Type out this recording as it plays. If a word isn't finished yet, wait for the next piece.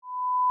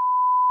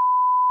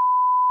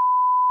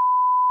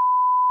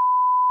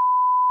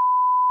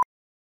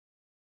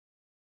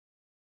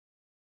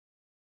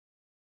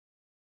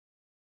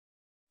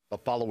The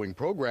following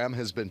program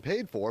has been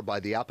paid for by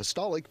the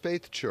Apostolic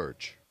Faith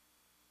Church.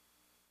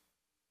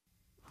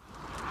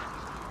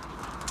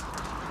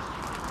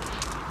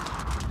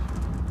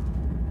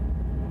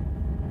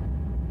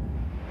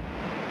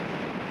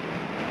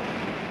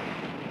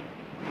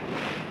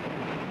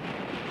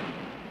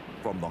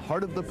 From the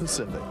heart of the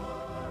Pacific,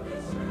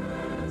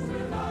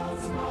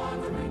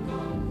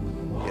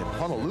 in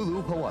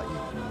Honolulu, Hawaii.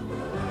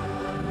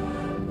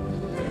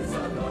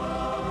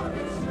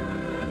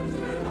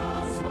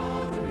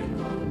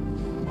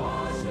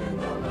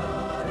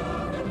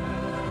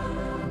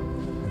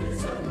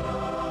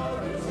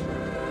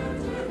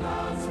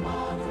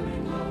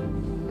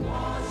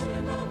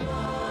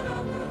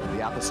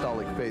 The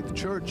Apostolic Faith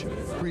Church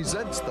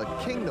presents the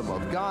Kingdom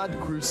of God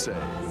Crusade.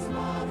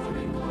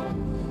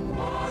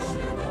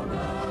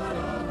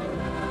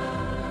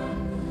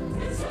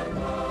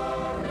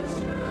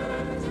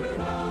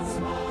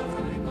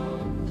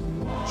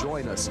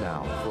 Join us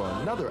now for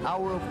another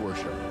hour of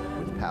worship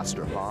with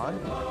Pastor Han,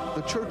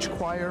 the church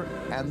choir,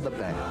 and the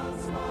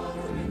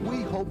band.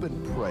 We hope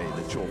and pray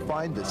that you'll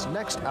find this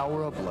next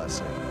hour a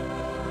blessing.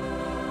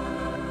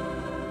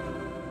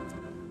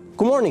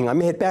 Good morning, I'm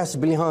Head Pastor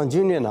Billy Han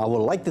Jr. and I would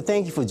like to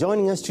thank you for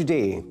joining us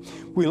today.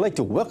 We'd like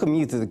to welcome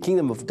you to the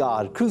Kingdom of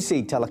God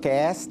Crusade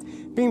telecast,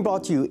 being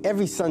brought to you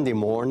every Sunday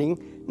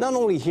morning, not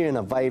only here in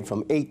Hawaii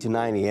from 8 to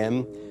 9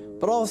 a.m.,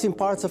 but also in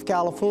parts of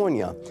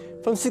California,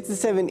 from 6 to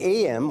 7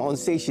 a.m. on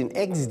station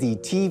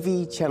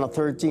XD-TV, Channel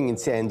 13 in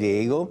San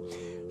Diego,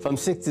 from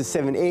 6 to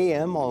 7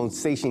 a.m. on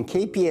station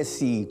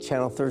KPSC,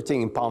 Channel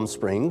 13 in Palm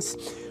Springs,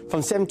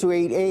 from 7 to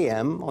 8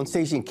 a.m. on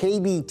station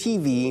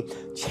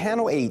KB-TV,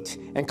 Channel 8,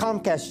 and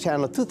Comcast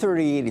Channel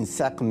 238 in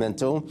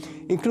Sacramento,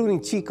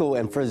 including Chico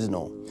and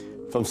Fresno.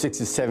 From 6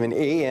 to 7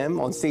 a.m.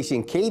 on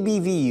station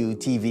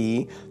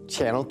KBVU-TV,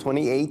 Channel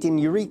 28 in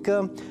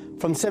Eureka,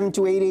 from 7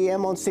 to 8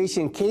 a.m. on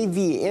station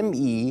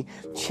KVME,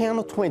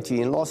 Channel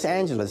 20 in Los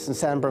Angeles and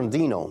San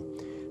Bernardino.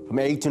 From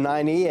 8 to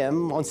 9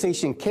 a.m. on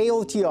station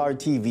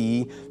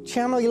KOTR-TV,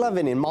 Channel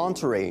 11 in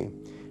Monterey.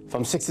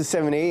 From 6 to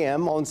 7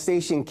 a.m. on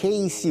station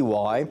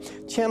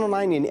KECY, Channel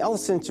 9 in El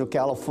Centro,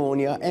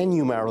 California, and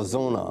Yuma,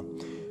 Arizona.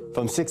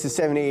 From 6 to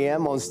 7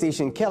 a.m. on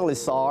station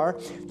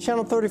KLSR,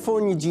 Channel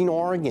 34 in Eugene,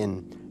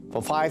 Oregon.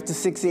 From 5 to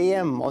 6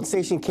 a.m. on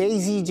station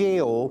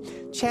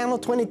KZJO, Channel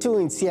 22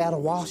 in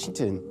Seattle,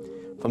 Washington.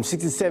 From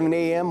 6 to 7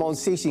 a.m. on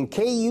station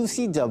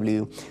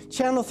KUCW,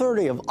 Channel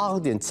 30 of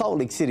Ogden, Salt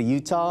Lake City,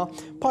 Utah,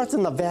 parts of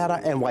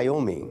Nevada and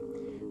Wyoming.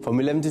 From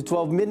 11 to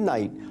 12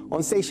 midnight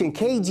on station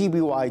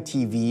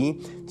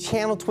KGBY-TV,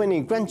 Channel 20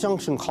 in Grand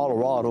Junction,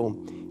 Colorado,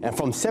 and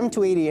from 7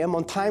 to 8 a.m.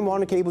 on Time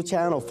Warner Cable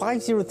Channel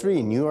 503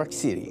 in New York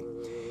City.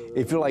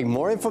 If you'd like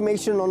more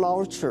information on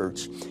our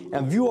church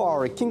and view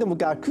our Kingdom of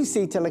God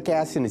Crusade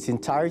telecast in its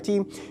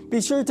entirety, be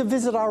sure to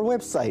visit our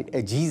website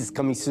at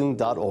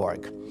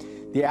JesusComingSoon.org.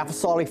 The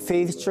Apostolic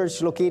Faith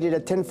Church, located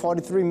at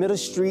 1043 Middle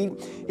Street,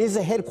 is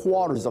the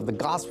headquarters of the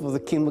Gospel of the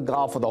Kingdom of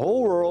God for the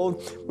whole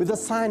world, with a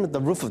sign at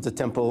the roof of the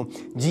temple,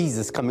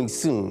 Jesus Coming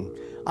Soon,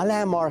 a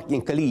landmark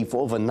in Kalihi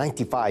for over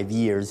 95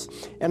 years,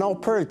 and our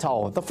prayer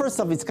tower, the first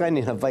of its kind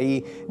in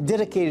Hawaii,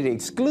 dedicated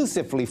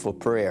exclusively for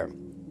prayer.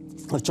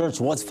 The church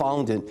was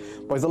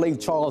founded by the late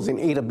Charles and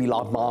Ada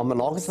Bilal Mom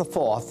on August the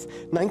 4th,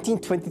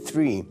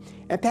 1923,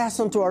 and passed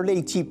on to our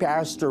late Chief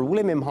Pastor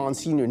William M. Hahn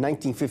Sr. in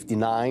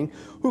 1959,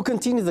 who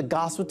continued the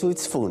gospel to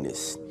its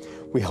fullness.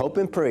 We hope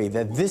and pray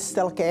that this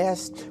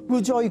telecast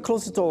will draw you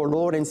closer to our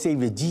Lord and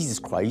Savior Jesus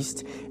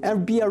Christ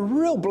and be a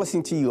real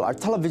blessing to you, our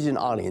television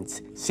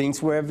audience,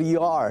 saints wherever you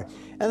are,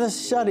 and the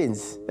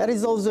shut-ins, that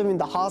is those living in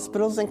the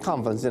hospitals and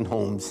convents and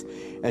homes.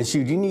 And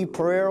should you need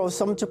prayer or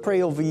someone to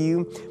pray over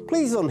you,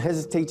 please don't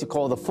hesitate to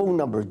call the phone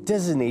number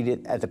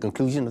designated at the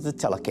conclusion of the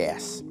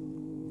telecast.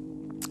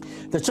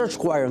 The church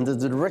choir, under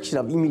the direction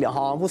of Emilia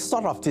Hahn, will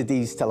start off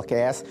today's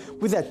telecast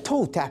with a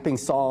toe-tapping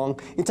song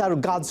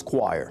entitled God's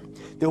Choir.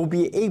 They will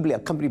be ably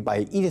accompanied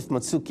by Edith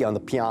Matsuki on the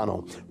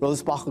piano,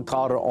 Rose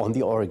Baca-Carter on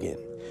the organ.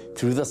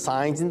 Through the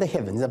signs in the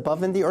heavens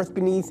above and the earth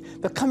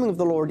beneath, the coming of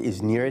the Lord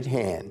is near at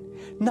hand.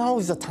 Now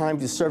is the time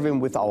to serve Him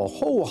with our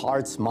whole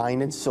hearts,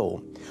 mind, and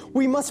soul.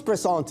 We must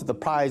press on to the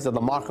prize of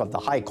the mark of the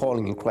high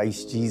calling in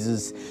Christ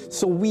Jesus,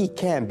 so we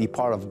can be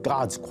part of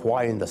God's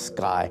choir in the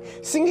sky,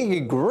 singing a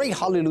great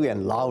hallelujah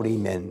and loud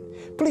amen.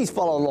 Please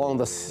follow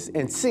along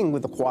and sing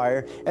with the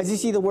choir as you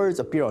see the words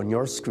appear on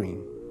your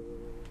screen.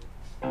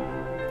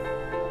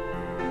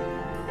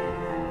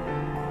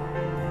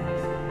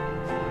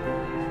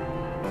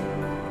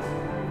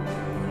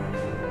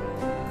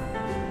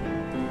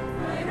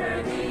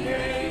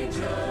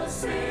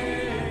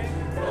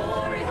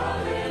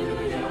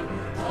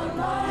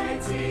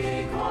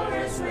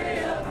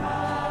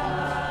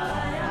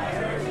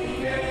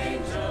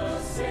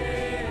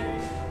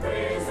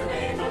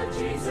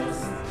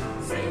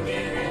 Singing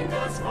in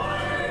the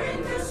choir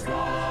in the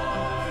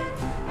sky,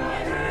 I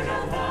heard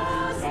a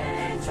voice.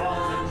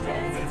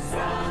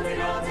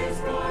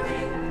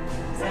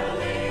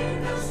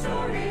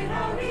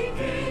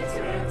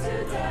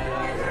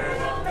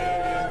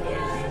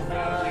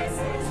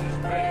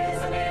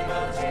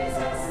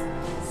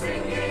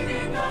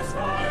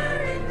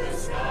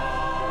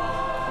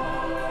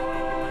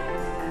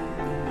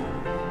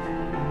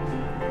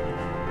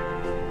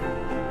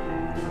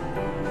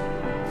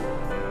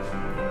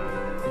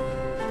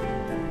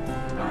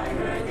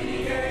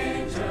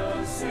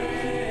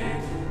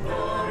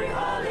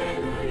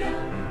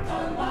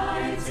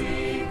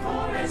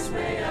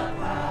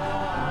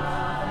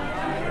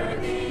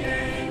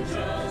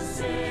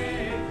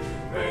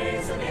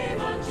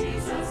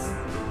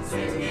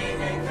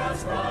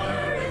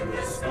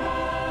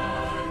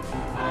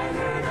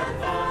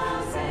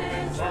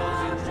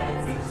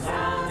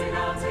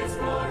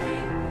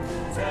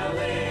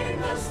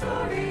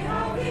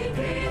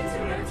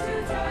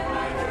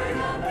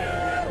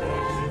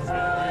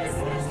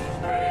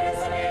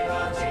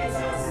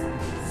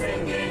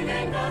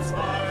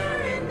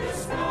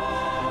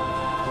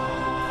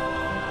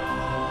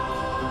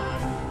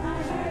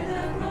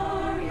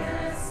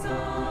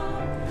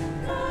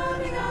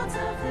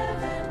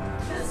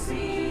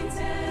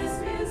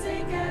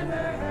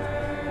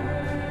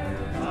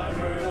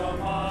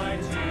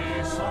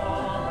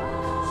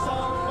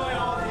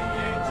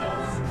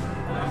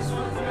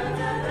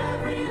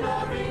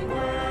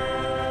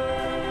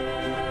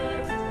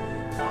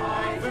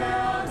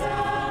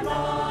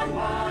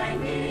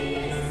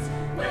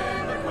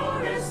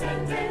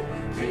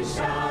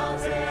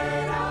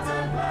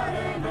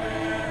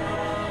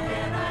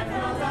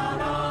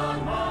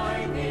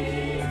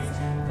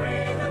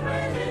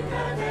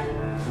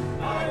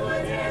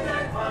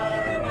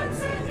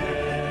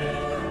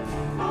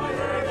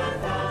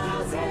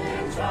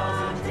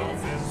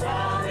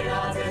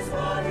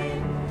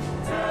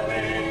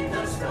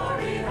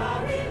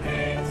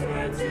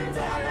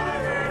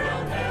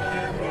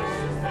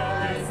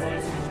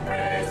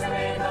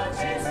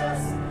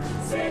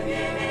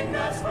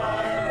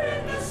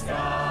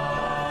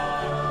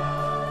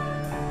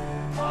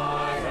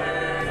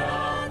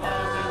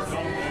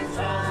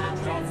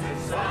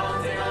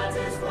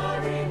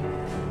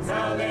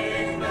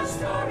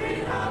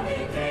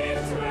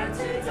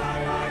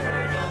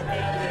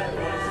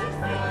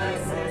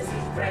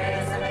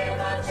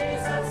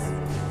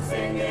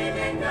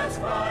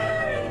 God's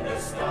choir in the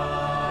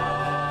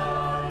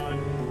sky,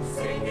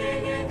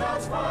 singing in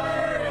God's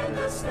choir in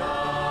the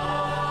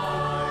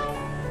sky,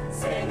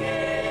 singing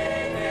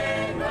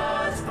in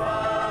God's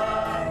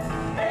choir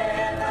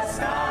in the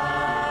sky.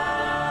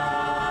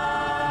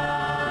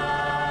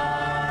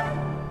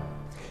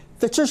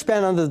 The church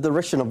band, under the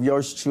direction of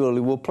yours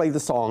truly, will play the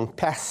song,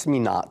 Pass Me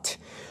Not.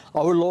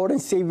 Our Lord and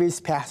Savior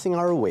is passing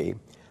our way.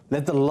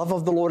 Let the love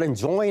of the Lord and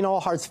joy in our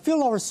hearts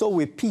fill our soul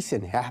with peace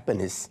and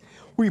happiness.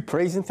 We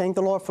praise and thank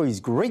the Lord for His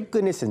great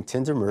goodness and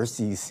tender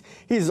mercies.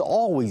 He is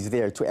always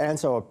there to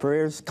answer our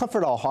prayers,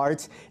 comfort our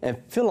hearts, and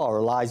fill our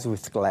lives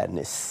with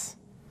gladness.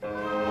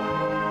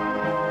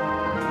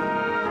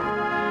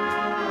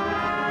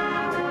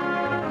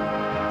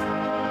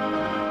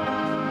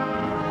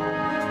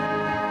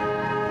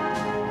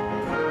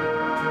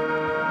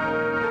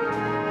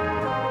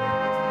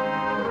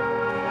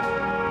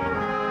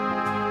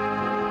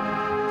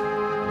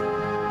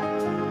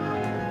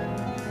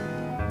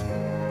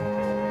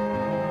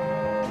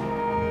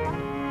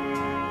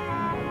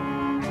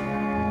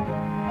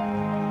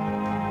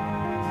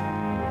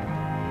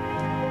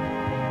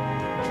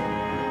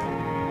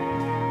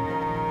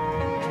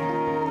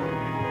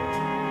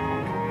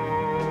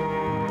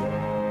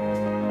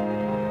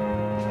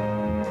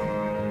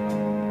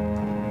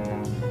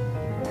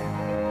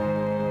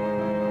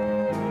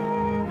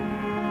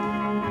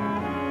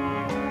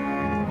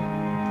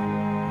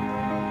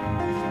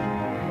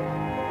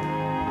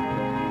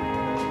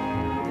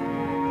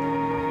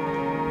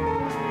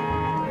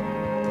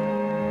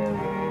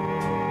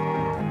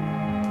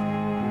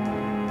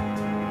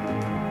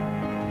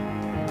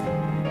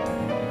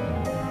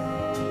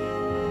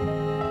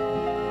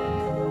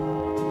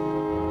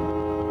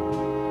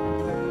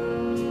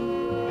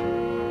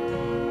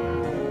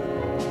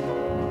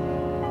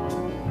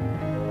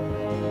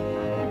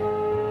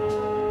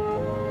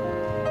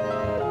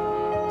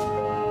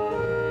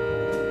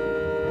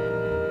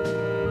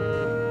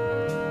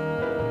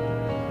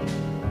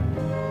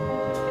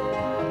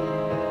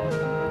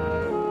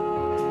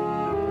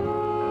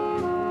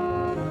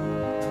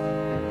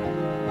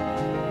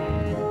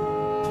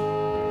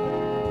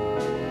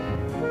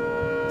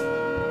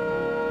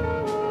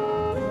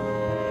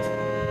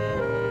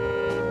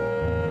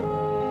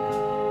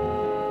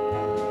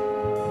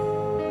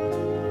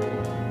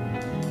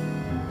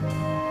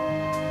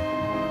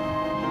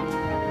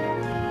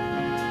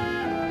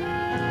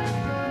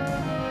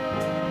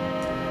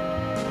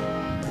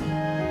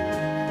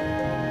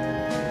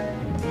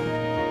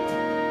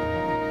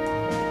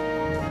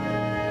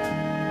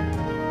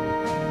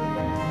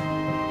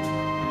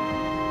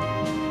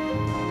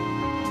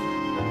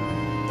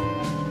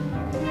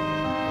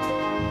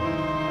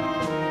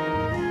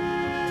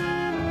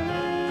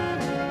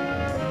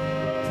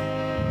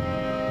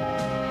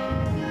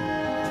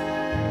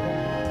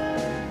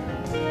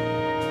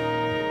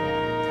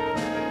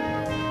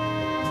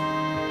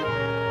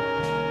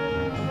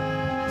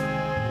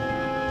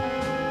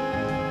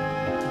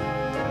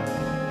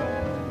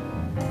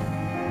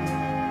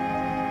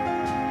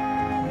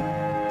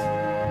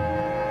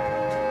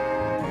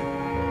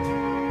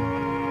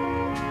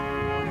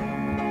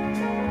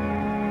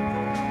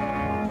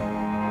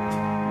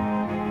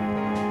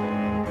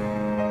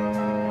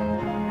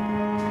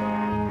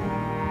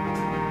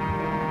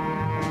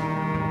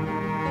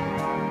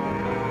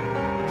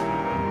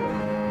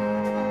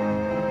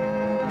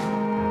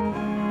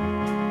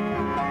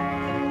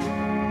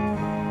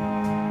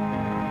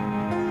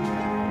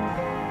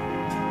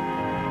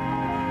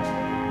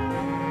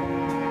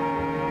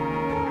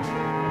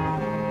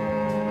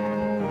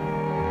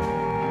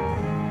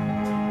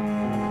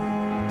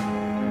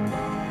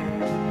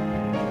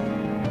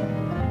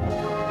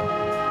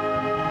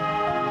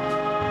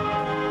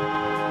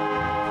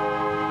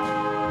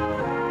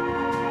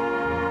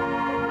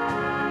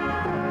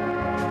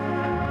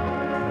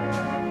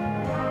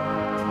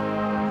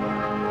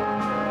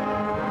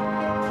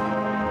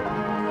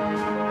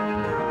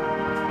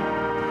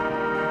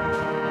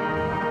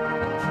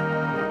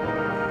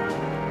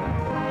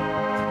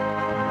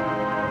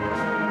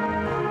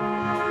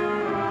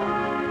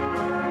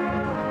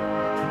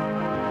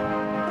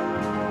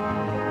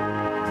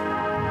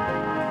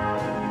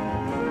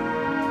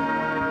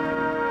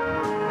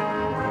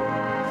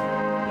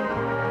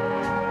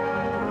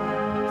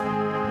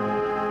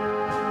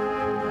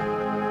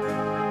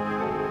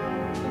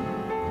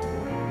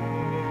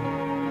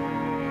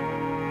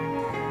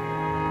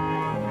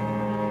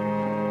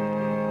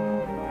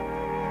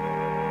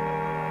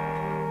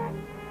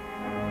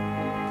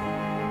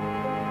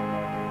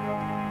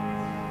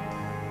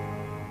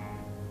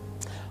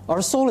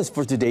 Our psalmist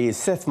for today is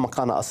Seth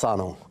Makana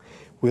Asano,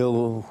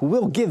 who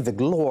will give the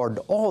Lord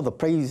all the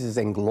praises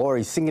and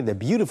glory, singing the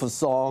beautiful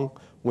song,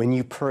 When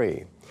You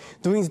Pray.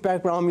 Doing his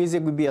background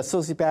music would be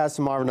Associate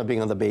Pastor Marvin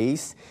Abing on the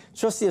bass,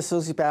 Trustee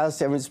Associate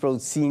Pastor Evans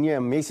Sproat Sr.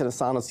 and Mason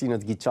Asano Sr. on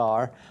the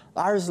guitar,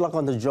 Iris Luck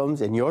on the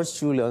drums, and yours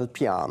truly on the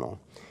piano.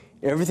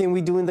 Everything we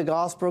do in the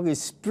gospel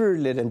is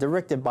spirit-led and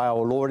directed by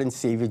our Lord and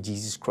Savior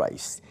Jesus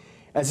Christ.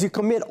 As we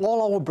commit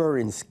all our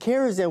burdens,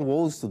 cares, and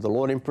woes to the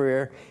Lord in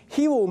prayer,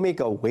 He will make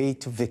a way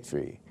to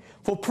victory.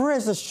 For prayer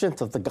is the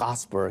strength of the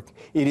gospel.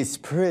 It is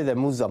prayer that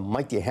moves the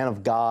mighty hand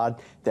of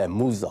God, that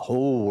moves the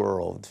whole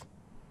world.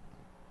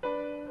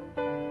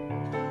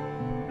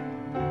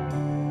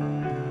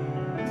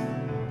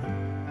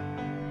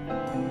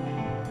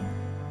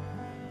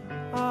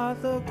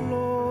 At the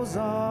close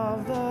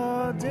of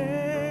the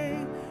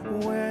day,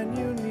 when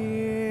you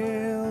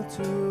kneel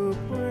to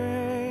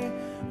pray,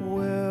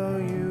 will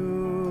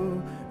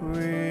you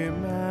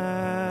remember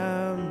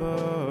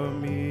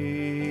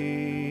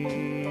me?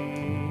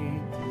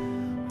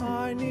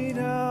 I need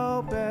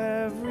help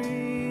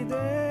every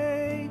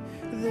day.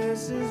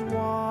 This is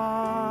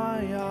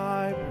why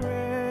I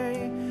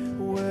pray.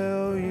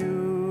 Will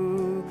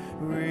you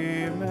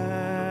remember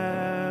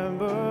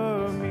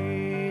me?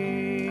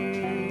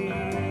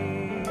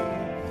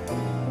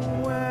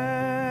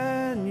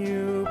 When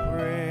you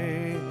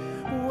pray,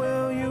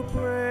 will you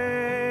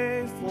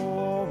pray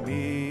for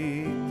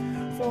me?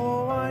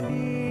 For I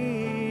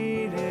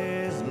need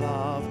His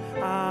love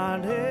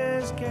and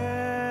His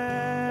care.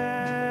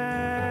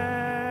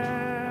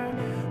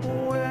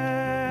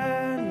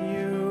 When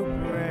you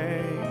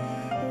pray,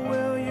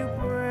 will you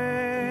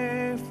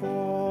pray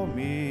for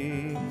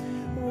me?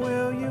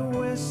 Will you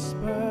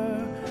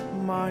whisper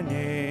my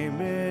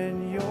name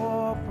in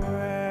your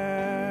prayer?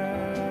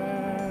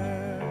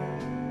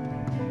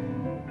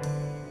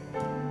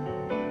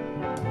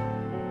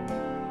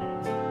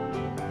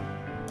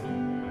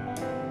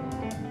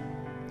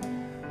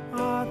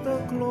 At the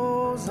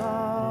close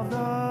of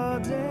the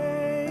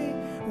day,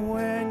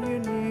 when you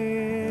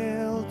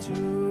kneel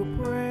to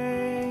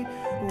pray,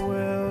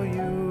 will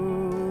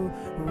you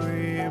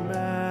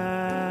remember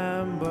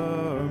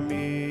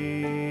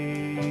me?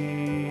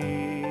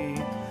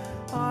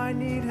 I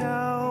need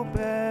help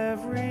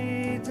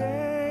every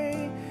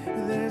day.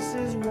 This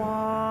is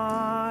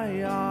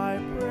why I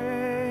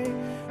pray.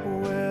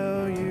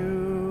 Will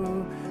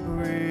you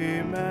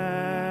remember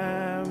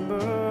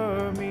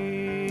me?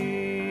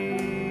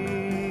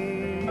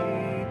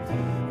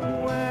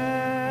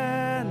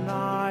 When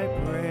I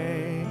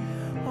pray,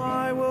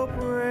 I will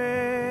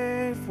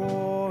pray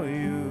for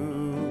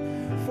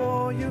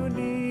you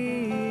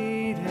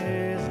need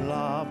His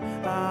love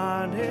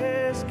and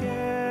His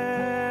care.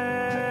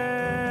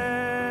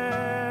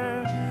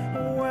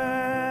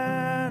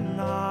 When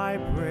I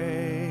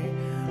pray,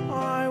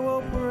 I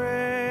will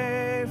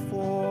pray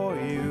for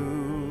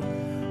you.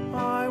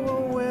 I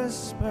will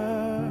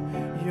whisper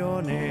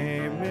your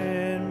name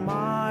in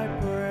my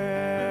prayer.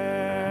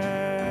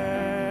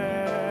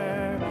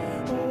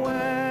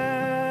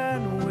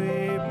 When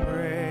we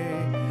pray,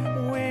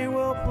 we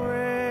will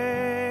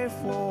pray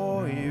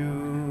for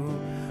you,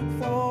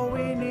 for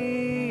we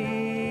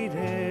need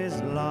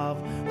His love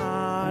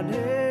and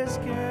His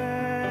care.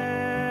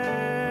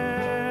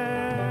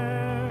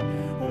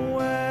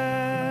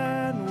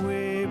 When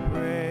we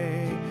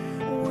pray,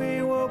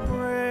 we will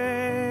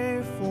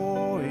pray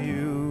for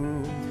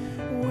you.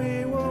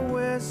 We will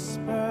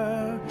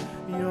whisper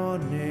your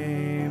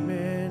name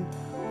in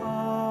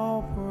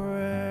our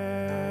prayers.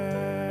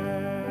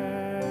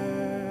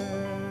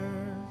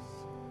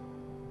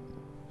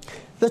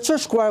 The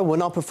church choir will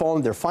now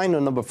perform their final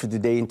number for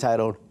today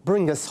entitled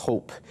Bring Us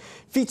Hope,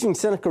 featuring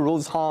Seneca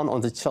Rose Hahn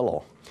on the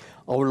cello.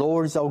 Our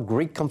Lord is our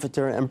great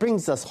comforter and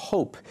brings us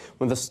hope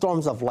when the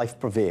storms of life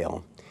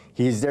prevail.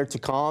 He is there to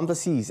calm the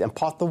seas and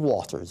part the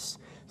waters.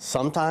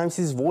 Sometimes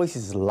His voice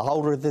is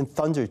louder than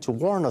thunder to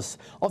warn us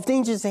of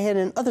dangers ahead,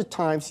 and other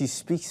times He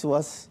speaks to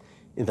us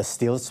in the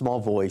still small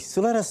voice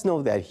to let us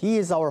know that He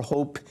is our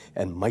hope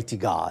and mighty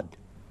God.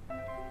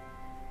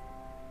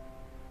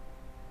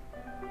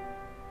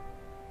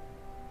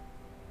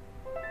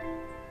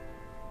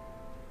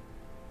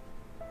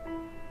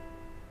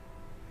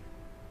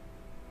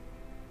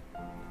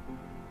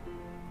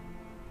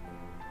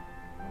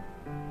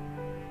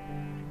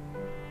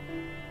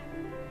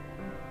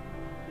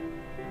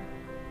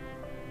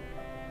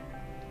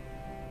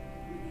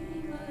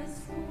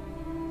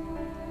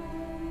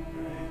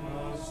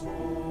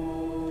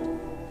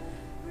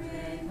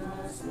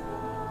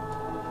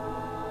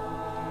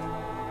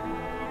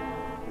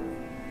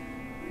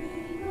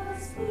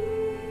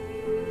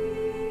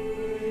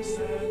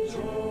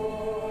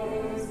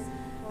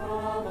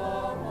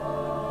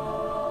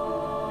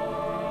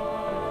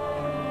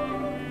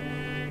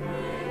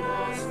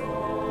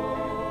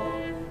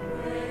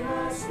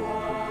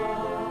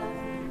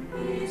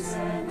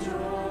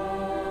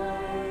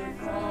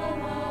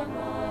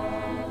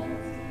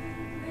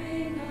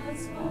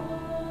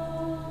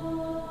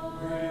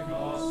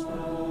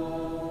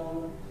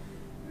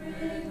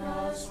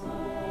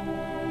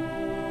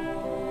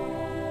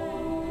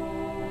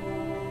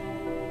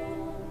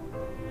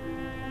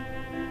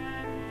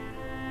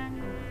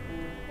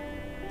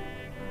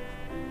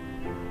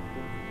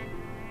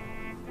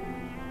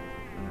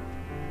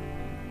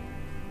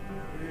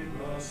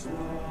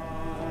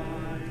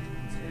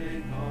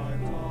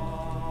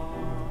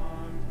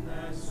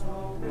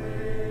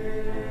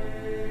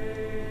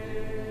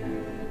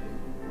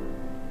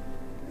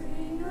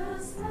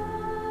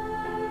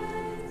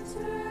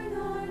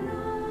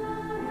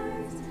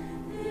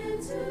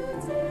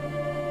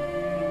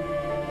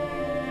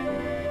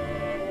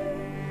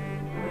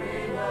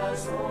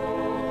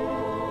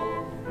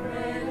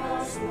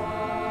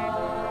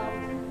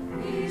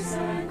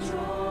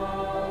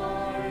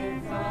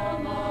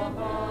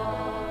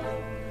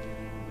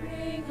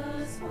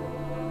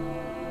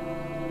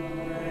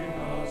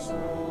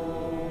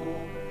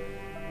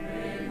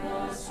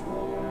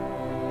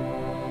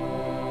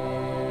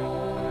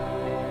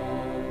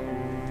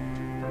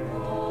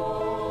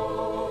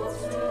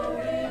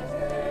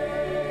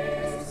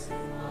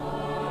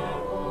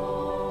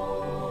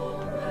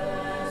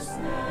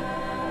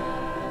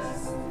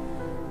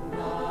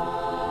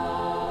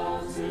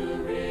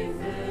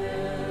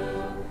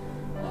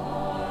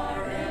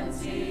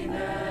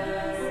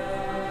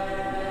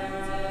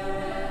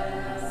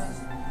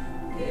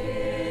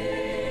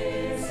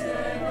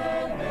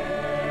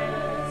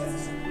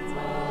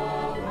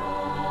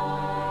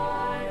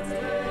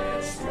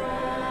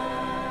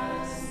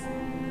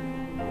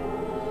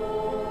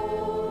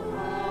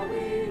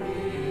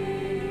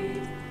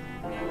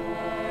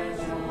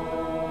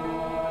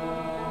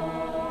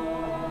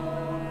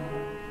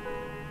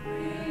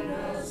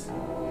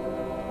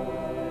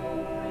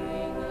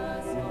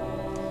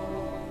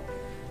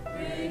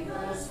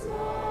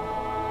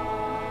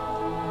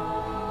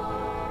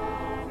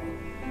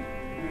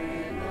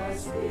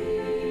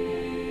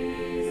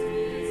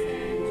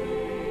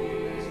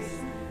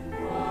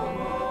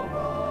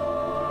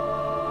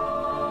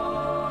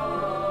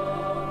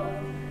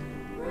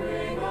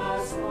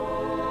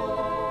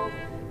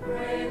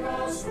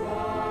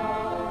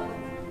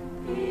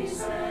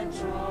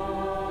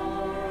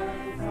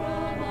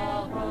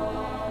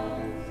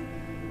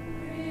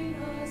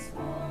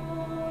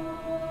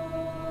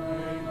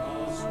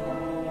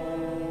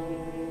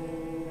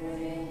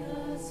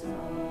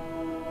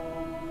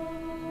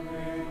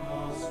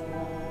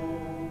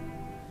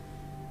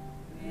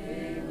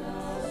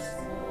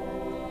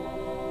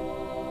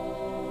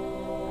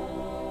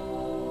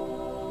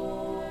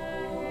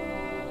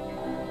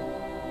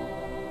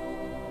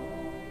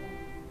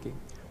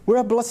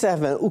 We're blessed to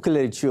have an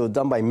ukulele trio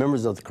done by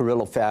members of the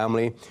Carrillo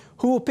family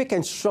who will pick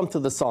and strum to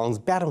the songs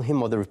Battle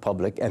Hymn of the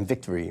Republic and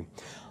Victory.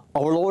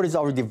 Our Lord is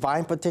our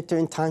divine protector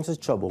in times of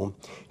trouble.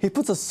 He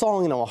puts a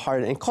song in our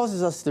heart and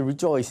causes us to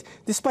rejoice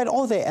despite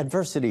all the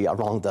adversity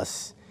around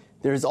us.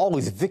 There is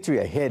always victory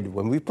ahead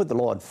when we put the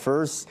Lord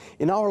first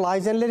in our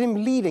lives and let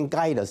Him lead and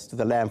guide us to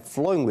the land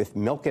flowing with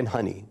milk and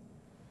honey.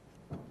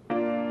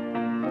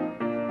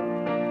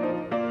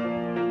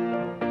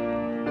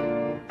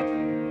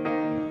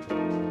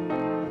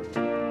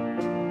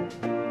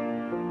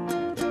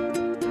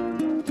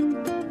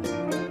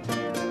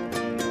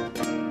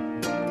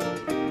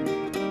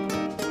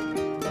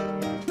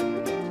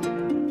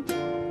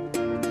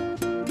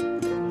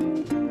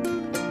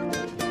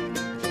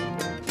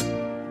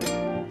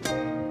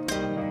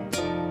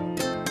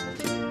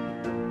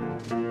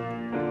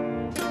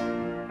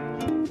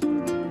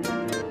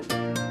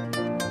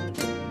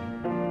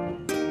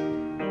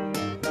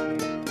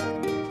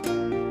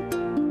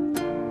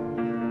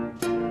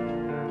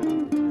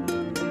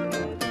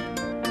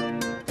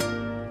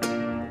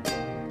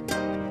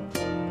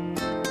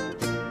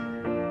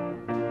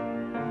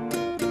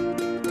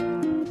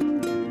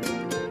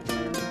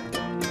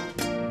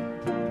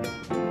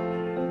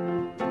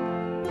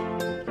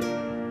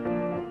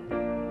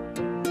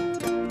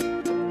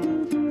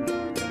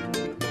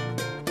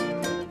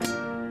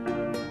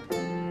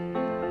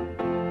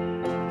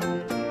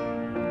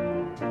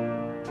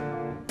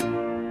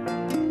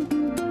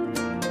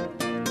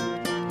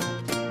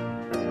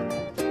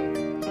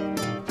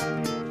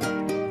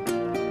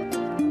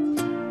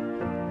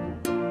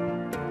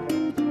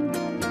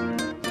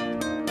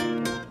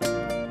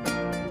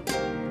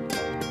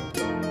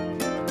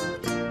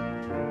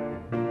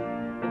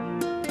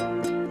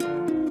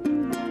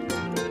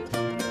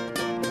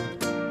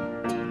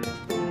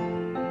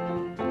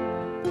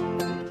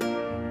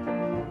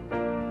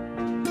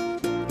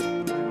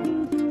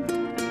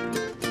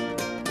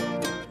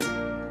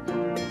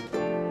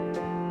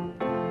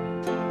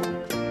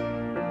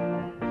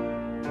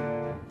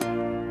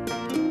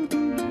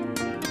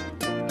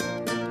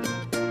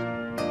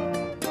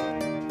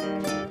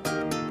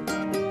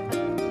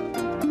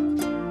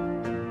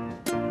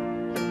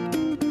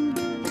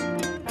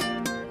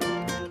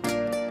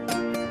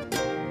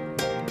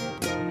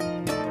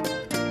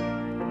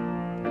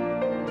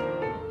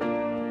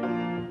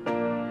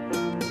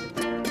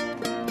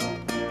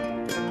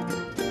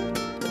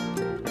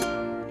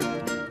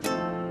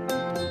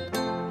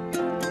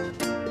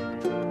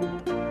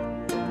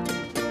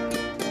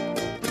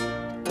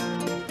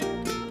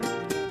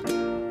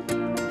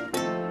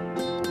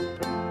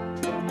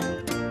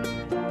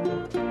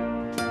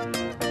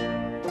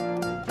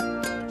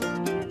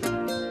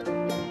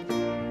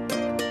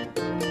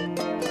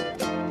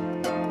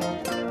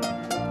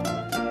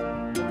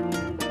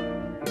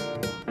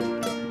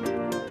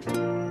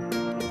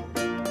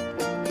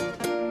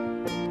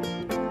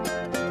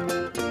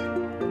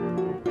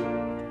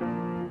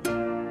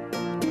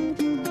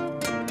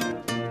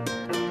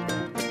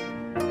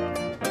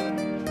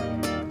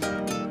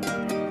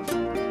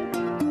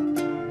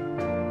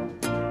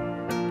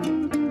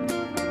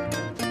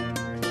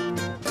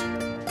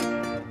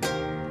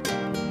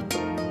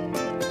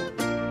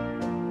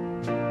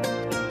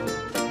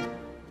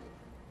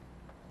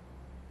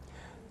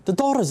 The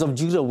daughters of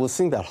Judah will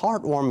sing that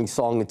heartwarming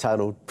song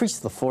entitled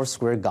Preach the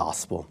Foursquare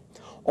Gospel.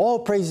 All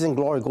praise and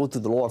glory go to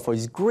the Lord for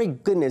His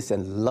great goodness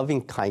and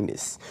loving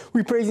kindness.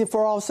 We praise Him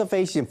for our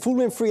salvation, full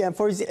and free, and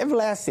for His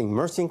everlasting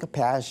mercy and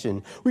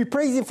compassion. We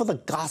praise Him for the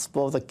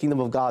gospel of the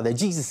kingdom of God, that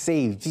Jesus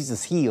saves,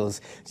 Jesus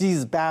heals,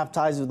 Jesus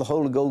baptizes with the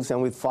Holy Ghost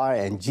and with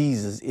fire, and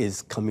Jesus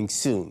is coming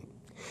soon.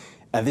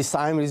 At this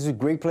time, it is with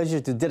great pleasure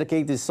to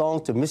dedicate this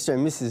song to Mr.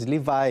 and Mrs.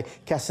 Levi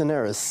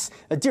Casaneras,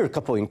 a dear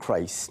couple in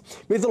Christ.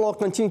 May the Lord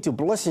continue to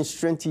bless and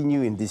strengthen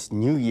you in this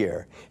new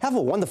year. Have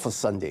a wonderful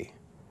Sunday.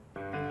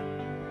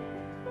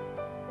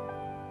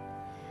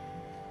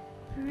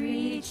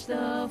 Preach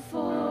the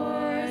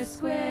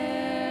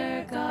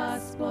Foursquare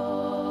Gospel,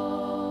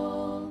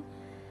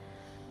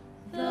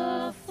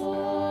 the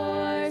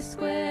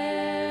Foursquare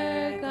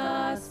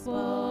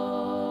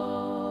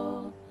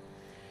Gospel.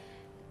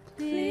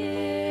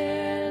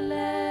 Clear,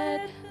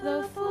 let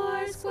the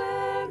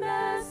Foursquare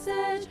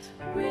message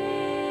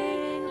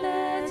ring,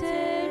 let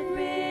it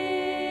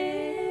ring.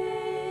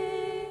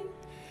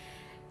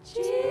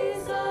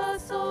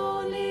 Jesus,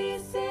 only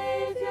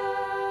Savior,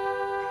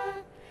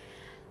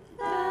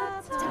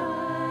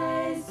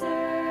 baptizer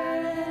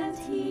and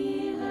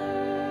healer.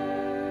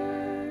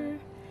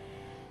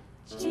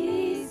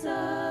 Jesus,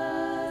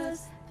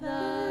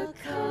 the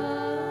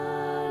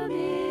coming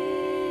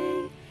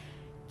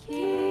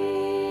King.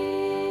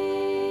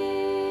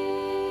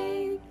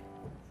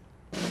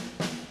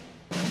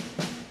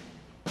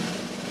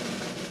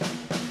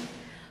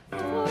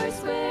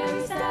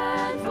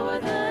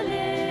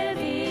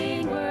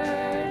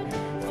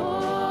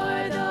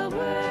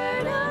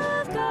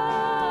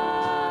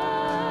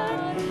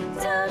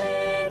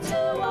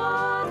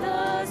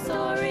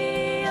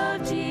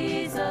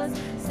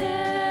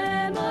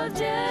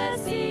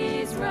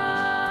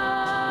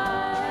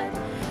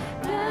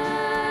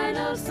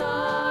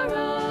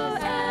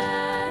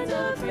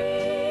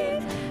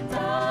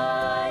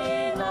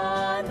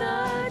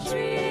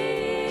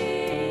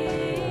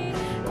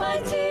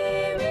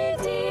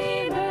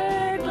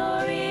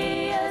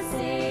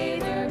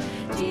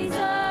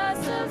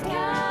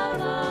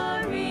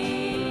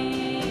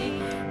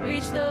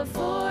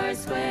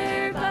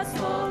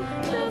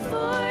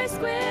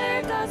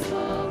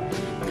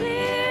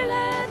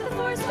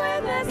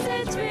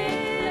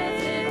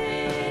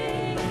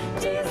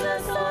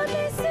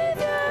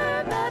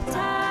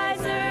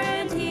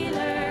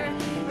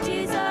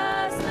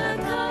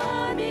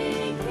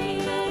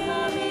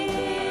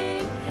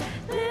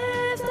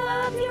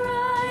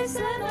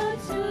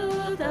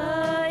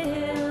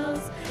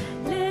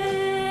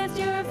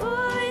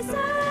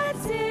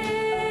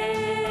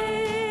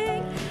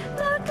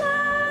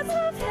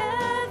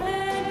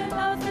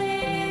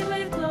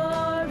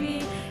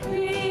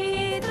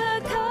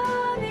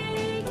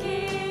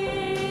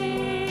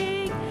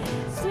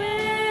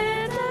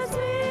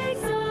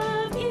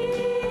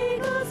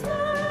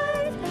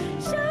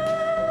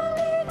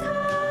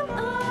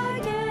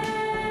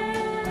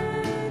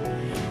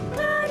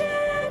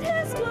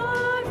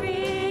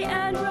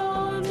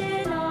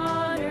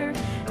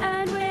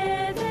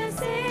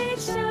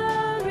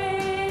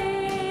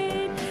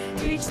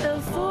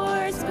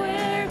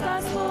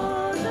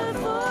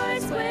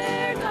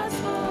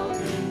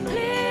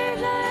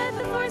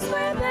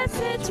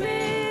 message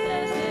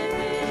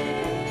read.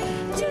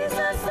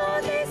 Jesus,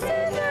 only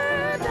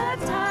Savior,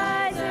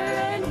 baptizer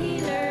and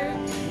healer.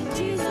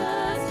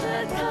 Jesus,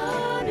 the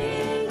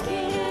coming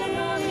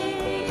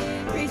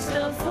King. Preach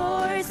the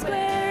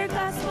Foursquare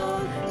Gospel,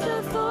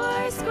 the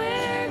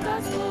Foursquare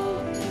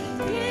Gospel.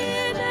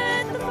 Give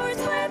the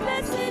Foursquare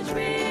message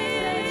read.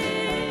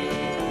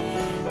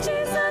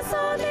 Jesus,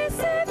 only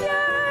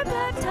Savior,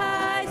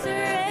 baptizer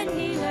and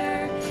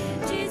healer.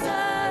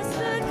 Jesus,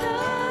 the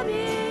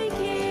coming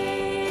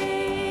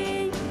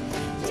King.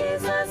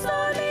 Jesus,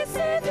 only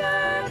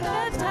Savior,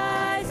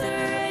 baptizer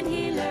and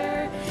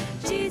healer.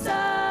 Jesus,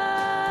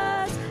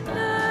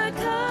 the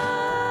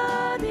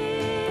coming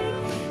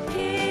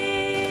King.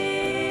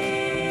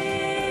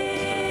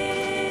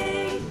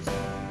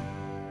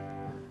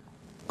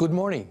 Good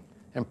morning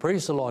and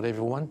praise the Lord,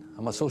 everyone.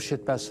 I'm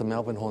Associate Pastor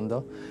Melvin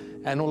Honda,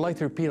 and I would like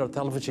to repeat our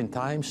television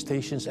times,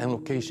 stations, and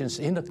locations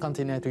in the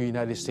continental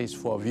United States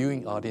for our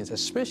viewing audience,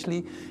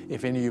 especially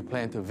if any of you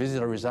plan to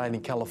visit or reside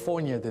in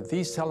California, that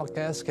these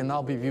telecasts can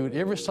now be viewed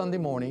every Sunday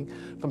morning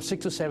from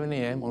 6 to 7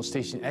 a.m. on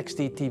station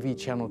XD-TV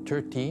Channel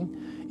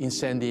 13 in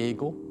San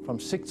Diego, from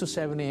 6 to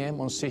 7 a.m.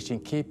 on station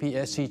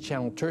KPSC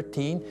Channel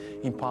 13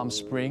 in Palm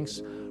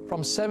Springs,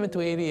 from 7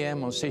 to 8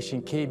 a.m. on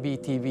station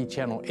KBTV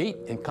Channel 8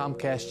 and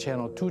Comcast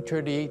Channel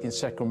 238 in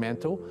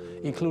Sacramento,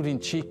 including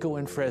Chico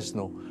and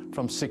Fresno,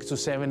 from 6 to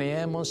 7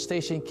 a.m. on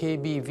station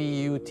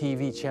KBVU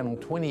TV Channel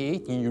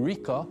 28 in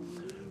Eureka,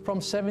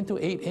 from 7 to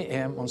 8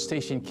 a.m. on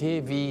station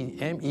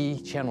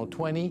KVME Channel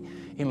 20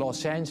 in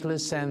Los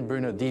Angeles, San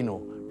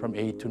Bernardino, from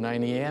 8 to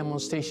 9 a.m. on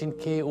station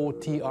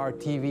KOTR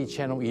TV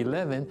Channel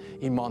 11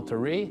 in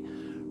Monterey,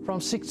 from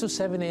 6 to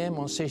 7 a.m.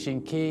 on station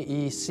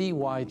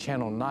KECY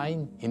Channel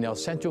 9 in El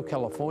Centro,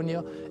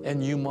 California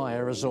and Yuma,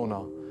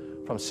 Arizona.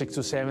 From 6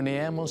 to 7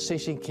 a.m. on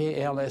station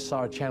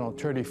KLSR Channel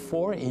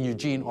 34 in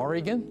Eugene,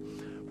 Oregon.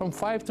 From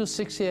 5 to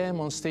 6 a.m.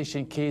 on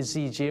station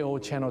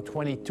KZJO Channel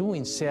 22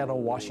 in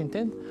Seattle,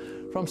 Washington.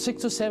 From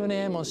 6 to 7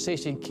 a.m. on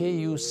station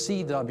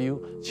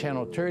KUCW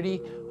Channel 30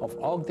 of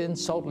Ogden,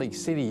 Salt Lake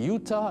City,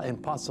 Utah, and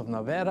parts of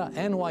Nevada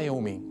and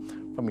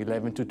Wyoming. From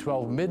 11 to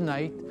 12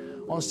 midnight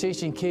on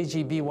station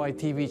KGBY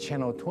TV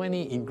Channel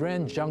 20 in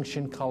Grand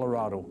Junction,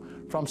 Colorado.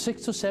 From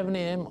 6 to 7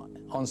 a.m.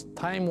 on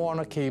Time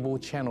Warner Cable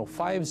Channel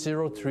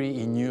 503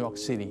 in New York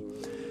City.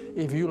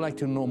 If you'd like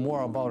to know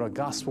more about our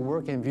gospel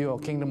work and view our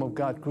Kingdom of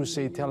God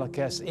Crusade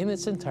telecast in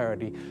its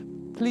entirety,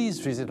 please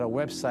visit our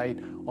website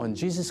on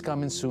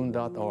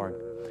JesusComingSoon.org.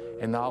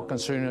 And now,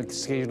 concerning the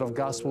schedule of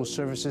gospel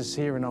services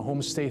here in our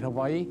home state,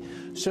 Hawaii,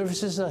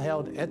 services are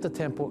held at the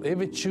temple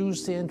every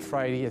Tuesday and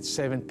Friday at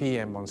 7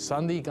 p.m. On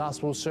Sunday,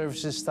 gospel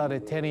services start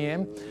at 10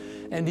 a.m.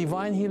 and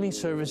divine healing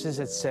services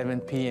at 7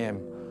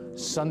 p.m.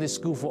 Sunday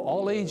school for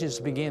all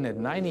ages begin at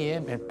 9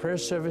 a.m. and prayer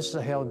services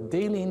are held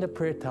daily in the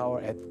prayer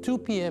tower at 2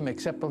 p.m.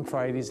 except on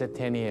Fridays at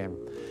 10 a.m.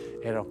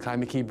 At our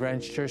Kaimiki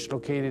Branch Church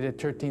located at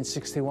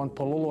 1361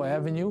 Palolo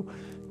Avenue,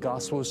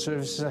 gospel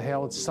services are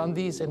held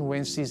Sundays and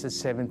Wednesdays at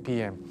 7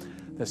 p.m.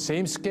 The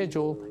same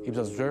schedule is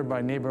observed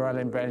by neighbor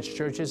island branch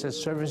churches,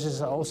 as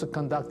services are also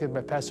conducted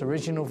by Pastor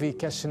Reginald V.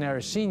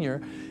 Castanari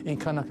Sr. in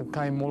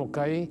Kanakakai,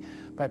 Molokai,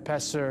 by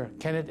Pastor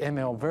Kenneth M.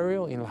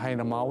 Alverio in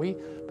Lahaina, Maui,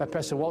 by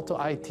Pastor Walter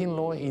I.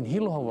 Tinloy in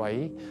Hilo,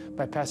 Hawaii,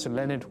 by Pastor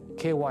Leonard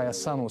K.Y.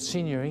 Asano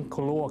Sr. in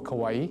Koloa,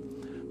 Kauai,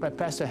 by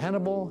Pastor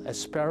Hannibal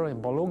Espero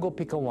in Balogo,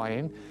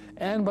 Pikawayan,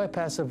 and by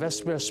Pastor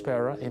Vesper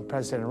Espera in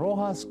President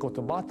Rojas,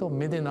 Cotabato,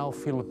 Mindanao,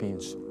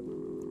 Philippines.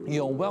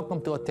 You are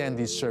welcome to attend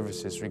these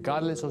services,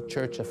 regardless of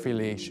church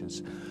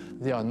affiliations.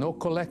 There are no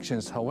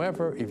collections.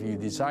 However, if you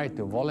desire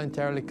to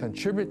voluntarily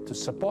contribute to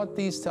support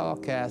these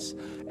telecasts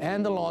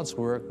and the Lord's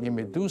work, you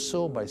may do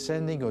so by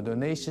sending your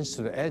donations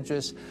to the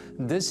address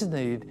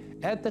designated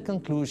at the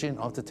conclusion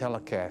of the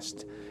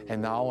telecast.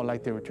 And now I'd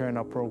like to return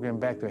our program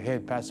back to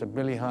Head Pastor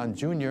Billy Hahn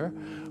Jr.,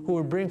 who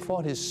will bring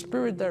forth his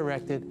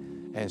Spirit-directed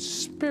and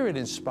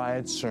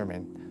Spirit-inspired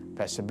sermon.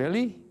 Pastor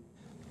Billy?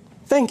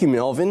 Thank you,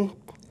 Melvin.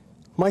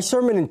 My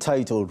sermon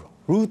entitled,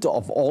 Root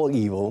of All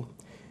Evil,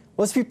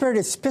 was prepared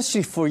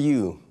especially for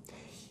you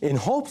in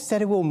hopes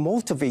that it will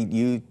motivate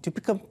you to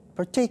become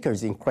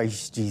partakers in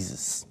Christ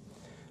Jesus.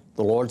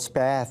 The Lord's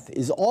path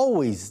is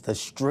always the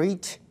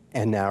straight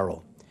and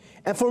narrow,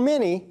 and for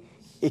many,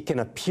 it can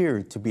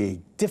appear to be a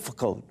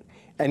difficult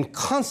and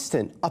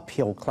constant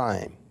uphill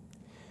climb.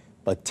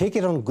 But take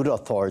it on good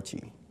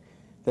authority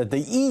that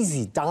the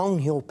easy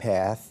downhill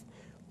path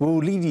will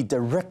lead you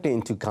directly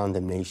into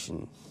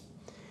condemnation.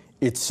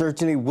 It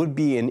certainly would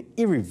be an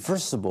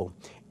irreversible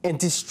and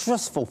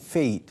distressful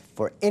fate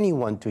for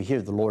anyone to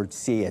hear the Lord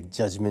say at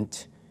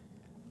judgment,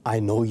 I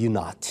know you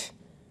not.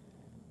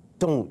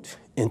 Don't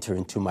enter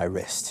into my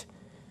rest.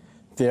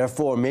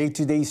 Therefore, may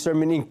today's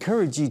sermon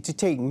encourage you to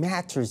take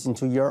matters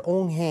into your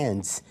own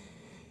hands,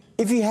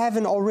 if you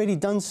haven't already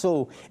done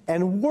so,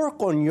 and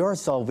work on your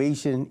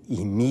salvation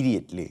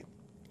immediately.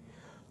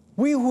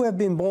 We who have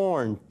been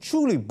born,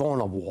 truly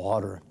born of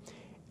water,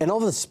 and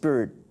of the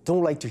Spirit,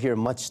 don't like to hear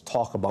much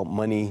talk about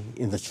money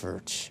in the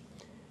church.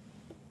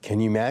 Can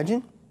you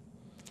imagine?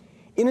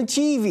 In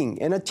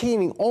achieving and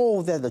attaining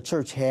all that the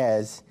church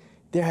has,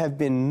 there have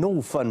been no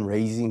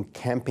fundraising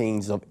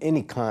campaigns of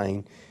any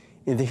kind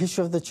in the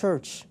history of the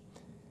church.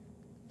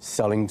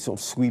 Selling of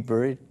sweet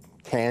bread,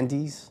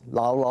 candies,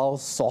 lau-lau,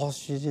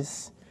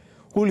 sausages,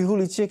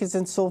 huli-huli chickens,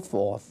 and so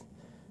forth.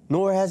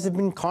 Nor has it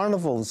been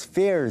carnivals,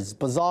 fairs,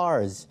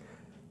 bazaars,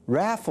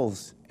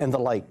 raffles, and the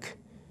like.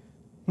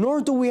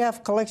 Nor do we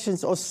have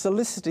collections or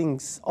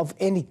solicitings of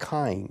any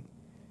kind.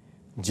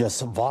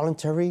 Just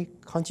voluntary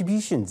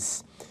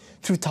contributions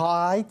through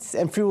tithes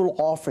and free will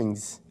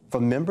offerings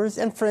from members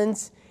and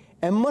friends,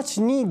 and much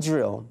need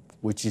drill,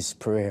 which is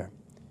prayer.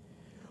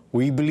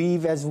 We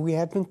believe, as we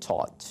have been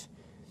taught,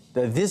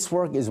 that this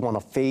work is one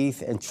of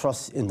faith and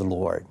trust in the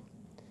Lord.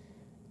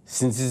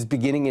 Since its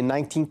beginning in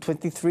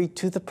 1923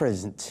 to the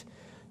present,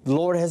 the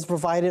Lord has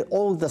provided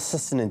all the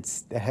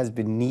sustenance that has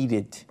been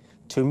needed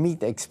to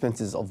meet the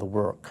expenses of the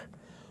work.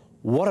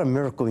 What a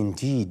miracle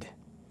indeed.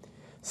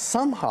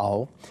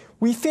 Somehow,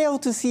 we fail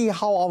to see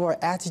how our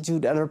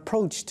attitude and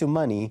approach to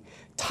money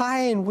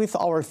tie in with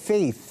our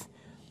faith,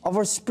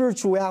 our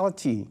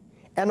spirituality,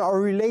 and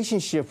our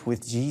relationship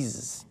with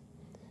Jesus.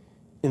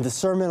 In the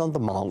Sermon on the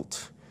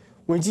Mount,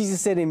 when Jesus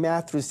said in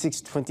Matthew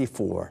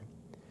 6:24,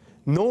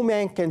 "No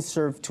man can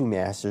serve two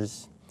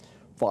masters,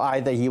 for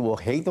either he will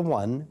hate the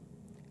one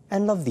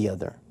and love the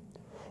other,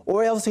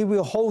 or else he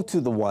will hold to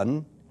the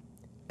one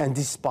and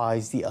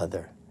despise the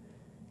other.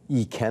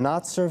 Ye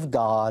cannot serve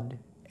God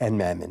and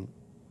mammon."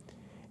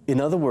 In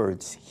other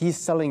words,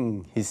 he's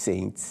telling his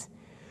saints,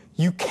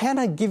 you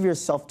cannot give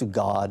yourself to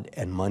God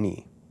and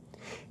money.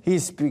 He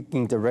is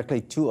speaking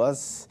directly to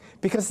us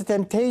because the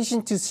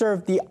temptation to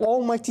serve the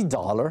almighty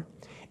dollar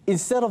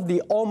instead of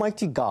the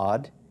almighty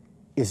God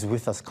is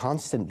with us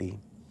constantly.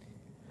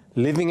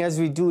 Living as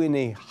we do in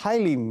a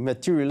highly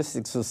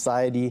materialistic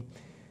society,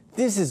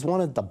 this is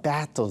one of the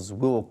battles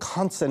we will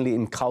constantly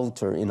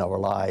encounter in our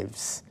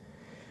lives.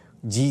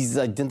 Jesus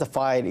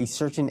identified a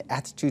certain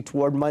attitude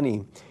toward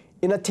money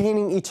in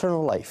attaining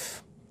eternal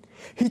life.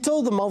 He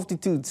told the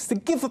multitudes to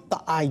give up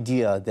the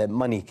idea that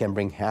money can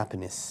bring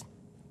happiness.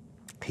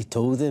 He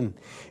told them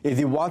if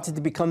they wanted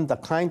to become the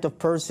kind of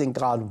person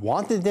God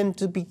wanted them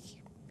to be,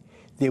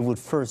 they would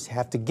first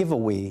have to give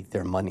away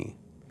their money.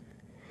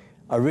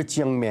 A rich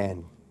young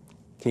man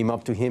came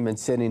up to him and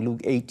said in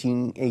Luke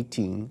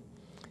 18:18,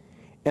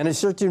 and a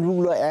certain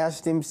ruler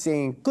asked him,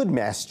 saying, "Good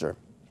master,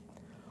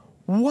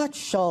 what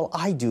shall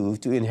I do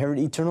to inherit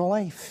eternal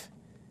life?"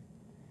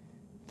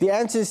 The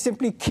answer is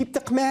simply keep the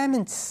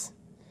commandments.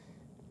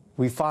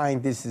 We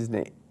find this is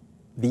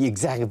the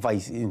exact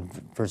advice in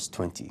verse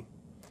 20.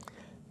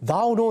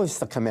 Thou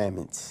knowest the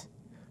commandments.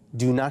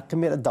 Do not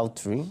commit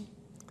adultery.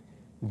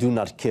 Do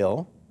not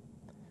kill.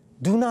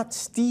 Do not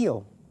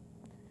steal.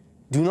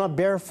 Do not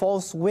bear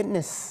false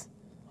witness.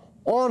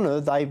 Honor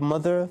thy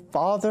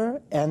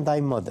father and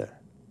thy mother.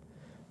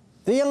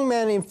 The young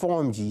man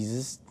informed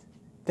Jesus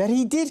that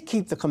he did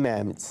keep the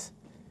commandments,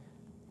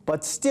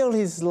 but still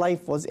his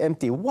life was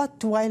empty. What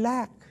do I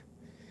lack?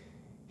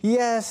 He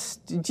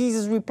asked,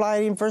 Jesus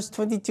replied in verse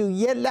 22,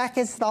 Yet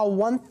lackest thou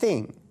one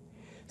thing.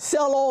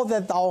 Sell all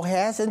that thou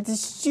hast and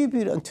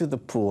distribute unto the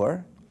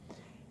poor,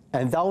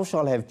 and thou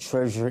shalt have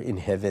treasure in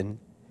heaven.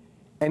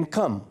 And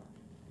come,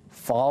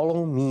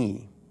 follow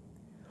me.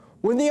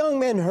 When the young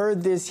man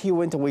heard this, he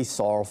went away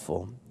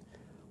sorrowful,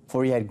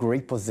 for he had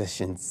great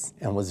possessions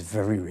and was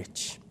very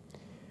rich.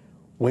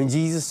 When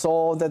Jesus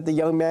saw that the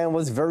young man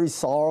was very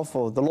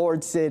sorrowful, the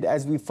Lord said,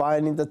 as we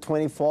find in the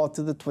 24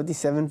 to the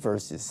 27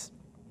 verses,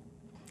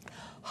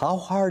 How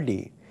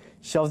hardly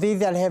shall they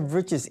that have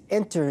riches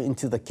enter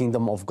into the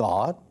kingdom of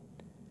God?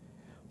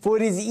 For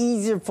it is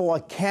easier for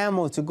a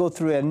camel to go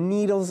through a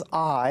needle's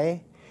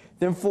eye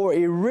than for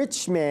a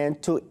rich man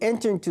to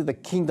enter into the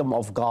kingdom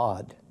of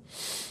God.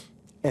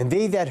 And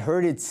they that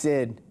heard it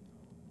said,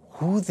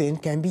 Who then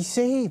can be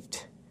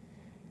saved?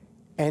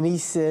 And he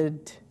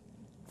said,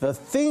 The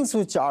things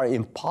which are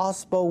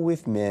impossible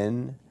with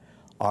men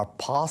are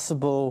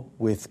possible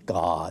with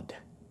God.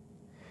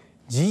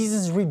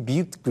 Jesus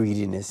rebuked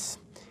greediness.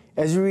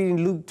 As we read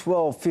in Luke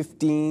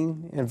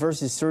 12:15 and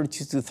verses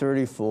 32 to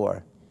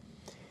 34,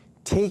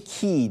 Take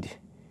heed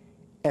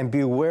and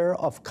beware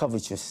of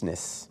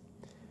covetousness,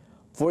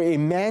 for a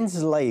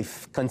man's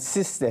life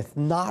consisteth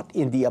not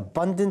in the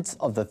abundance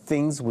of the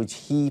things which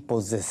he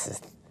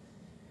possesseth.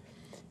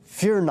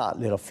 Fear not,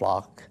 little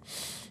flock,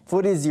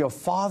 for it is your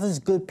Father's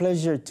good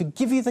pleasure to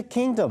give you the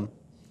kingdom.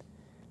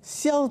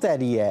 Sell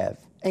that ye have,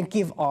 and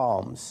give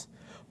alms.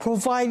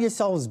 Provide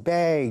yourselves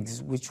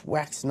bags which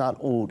wax not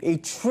old, a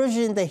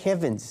treasure in the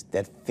heavens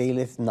that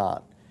faileth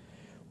not,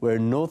 where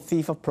no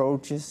thief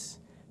approaches,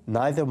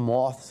 neither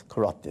moth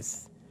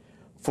corrupteth.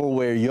 For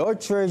where your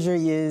treasure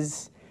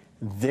is,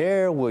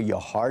 there will your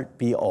heart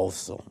be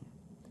also.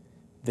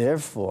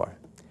 Therefore,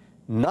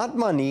 not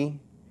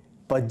money,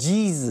 but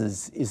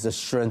Jesus is the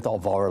strength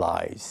of our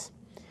lives.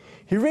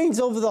 He reigns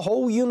over the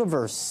whole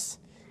universe,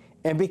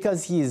 and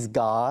because he is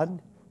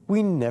God,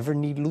 we never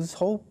need lose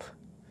hope.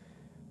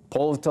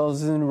 Paul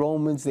tells us in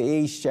Romans, the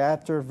 8th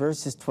chapter,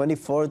 verses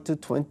 24 to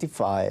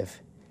 25,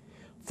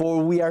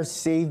 For we are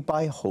saved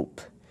by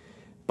hope,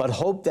 but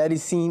hope that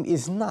is seen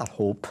is not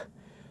hope.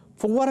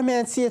 For what a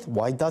man seeth,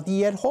 why doth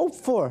he yet hope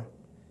for?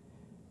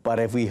 But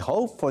if we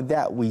hope for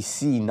that we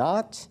see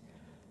not,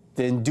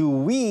 then do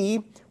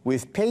we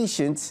with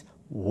patience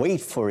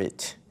wait for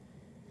it.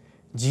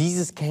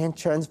 Jesus can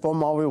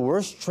transform our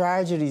worst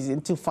tragedies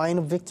into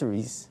final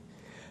victories.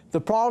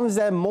 The problem is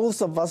that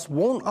most of us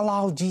won't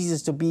allow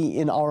Jesus to be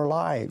in our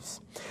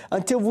lives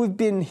until we've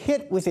been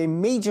hit with a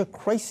major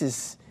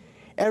crisis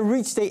and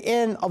reach the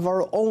end of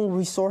our own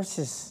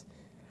resources.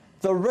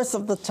 The rest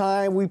of the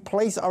time, we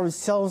place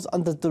ourselves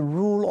under the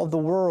rule of the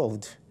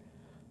world.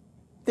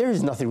 There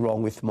is nothing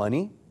wrong with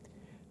money,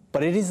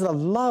 but it is the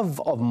love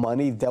of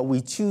money that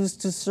we choose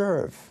to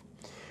serve.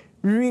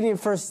 We read in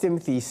 1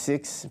 Timothy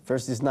 6,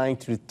 verses 9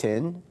 through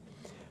 10,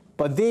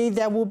 "But they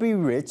that will be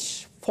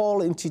rich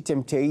fall into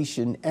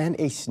temptation and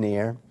a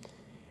snare,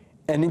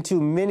 and into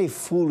many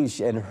foolish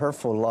and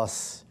hurtful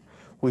lusts,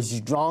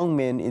 which drown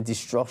men in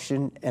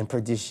destruction and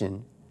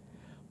perdition.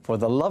 For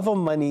the love of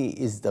money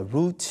is the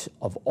root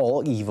of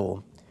all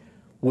evil,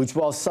 which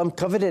while some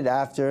coveted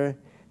after,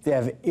 they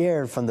have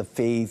erred from the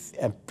faith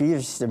and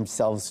pierced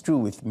themselves through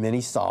with many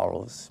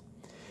sorrows.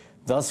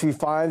 Thus we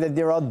find that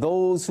there are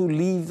those who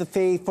leave the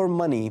faith for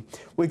money,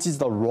 which is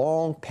the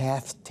wrong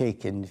path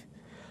taken.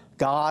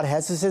 God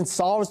has to send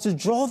sorrows to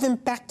draw them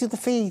back to the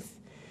faith.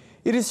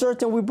 It is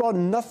certain we brought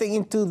nothing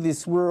into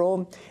this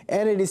world,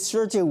 and it is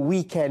certain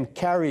we can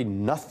carry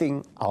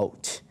nothing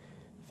out.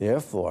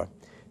 Therefore,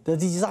 the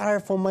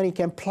desire for money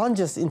can plunge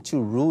us into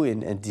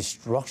ruin and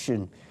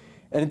destruction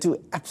and into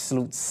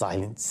absolute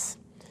silence.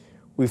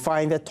 We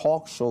find that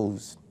talk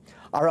shows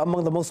are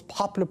among the most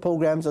popular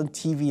programs on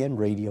TV and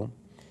radio.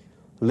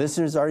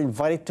 Listeners are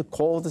invited to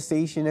call the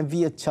station and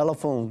via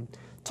telephone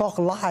talk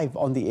live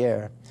on the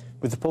air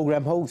with the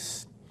program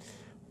hosts.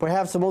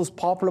 Perhaps the most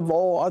popular of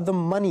all are the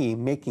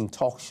money-making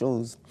talk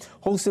shows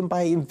hosted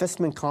by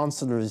investment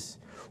counselors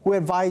who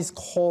advise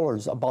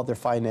callers about their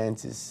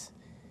finances.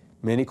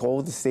 Many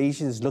call the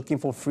stations looking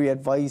for free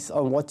advice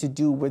on what to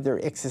do with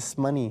their excess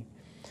money.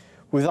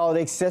 Without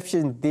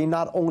exception, they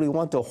not only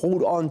want to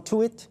hold on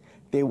to it,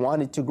 they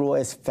want it to grow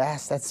as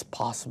fast as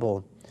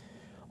possible.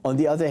 On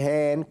the other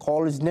hand,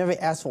 callers never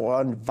ask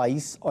for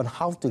advice on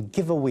how to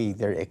give away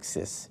their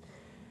excess.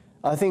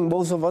 I think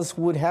most of us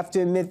would have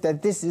to admit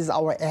that this is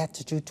our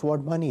attitude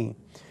toward money.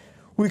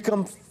 We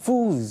become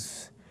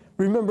fools.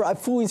 Remember, a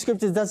fool in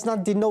Scripture does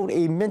not denote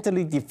a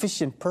mentally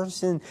deficient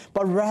person,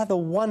 but rather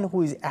one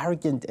who is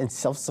arrogant and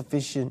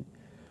self-sufficient,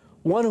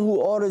 one who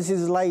orders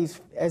his life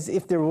as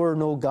if there were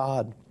no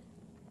God.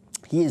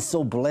 He is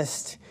so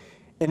blessed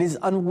and is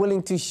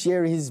unwilling to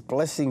share his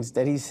blessings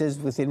that he says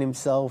within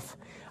himself,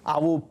 "I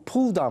will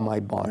pull down my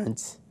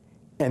barns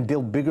and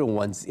build bigger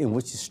ones in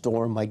which to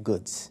store my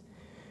goods."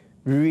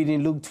 We read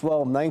in Luke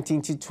 12,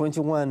 19 to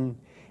 21,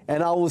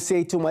 "And I will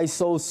say to my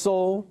soul,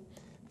 Soul,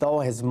 thou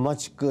hast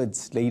much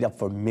goods laid up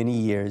for many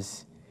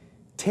years.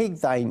 Take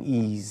thine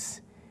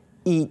ease,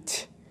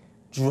 eat,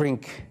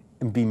 drink,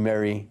 and be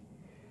merry.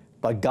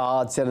 But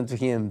God said unto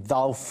him,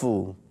 Thou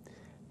fool,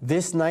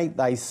 this night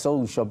thy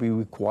soul shall be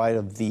required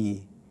of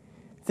thee.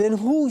 Then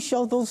who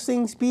shall those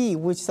things be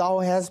which thou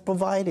hast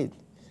provided?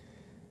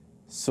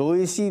 So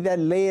is he that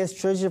layeth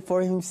treasure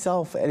for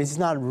himself and is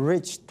not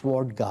rich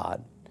toward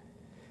God."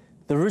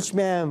 The rich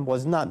man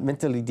was not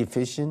mentally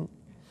deficient,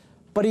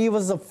 but he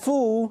was a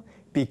fool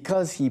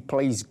because he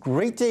placed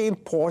greater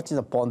importance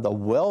upon the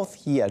wealth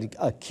he had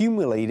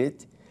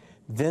accumulated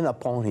than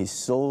upon his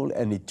soul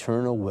and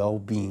eternal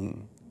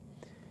well-being.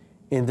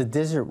 In the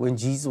desert, when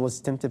Jesus was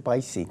tempted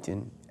by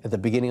Satan at the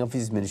beginning of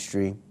his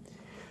ministry,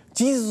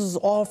 Jesus was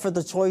offered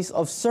the choice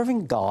of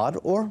serving God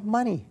or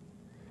money.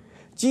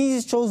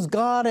 Jesus chose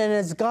God, and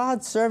as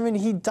God's servant,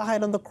 he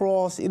died on the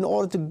cross in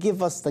order to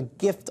give us the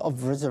gift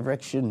of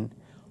resurrection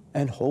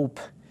and hope.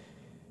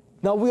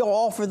 Now we are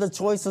offered the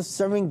choice of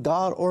serving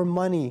God or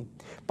money.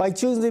 By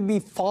choosing to be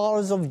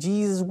followers of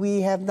Jesus,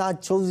 we have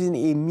not chosen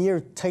a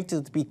mere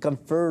title to be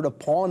conferred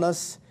upon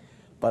us,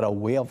 but a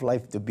way of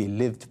life to be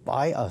lived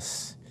by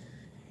us.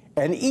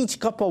 And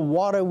each cup of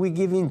water we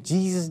give in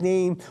Jesus'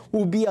 name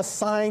will be a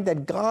sign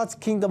that God's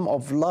kingdom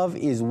of love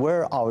is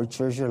where our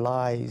treasure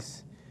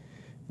lies.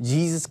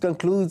 Jesus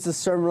concludes the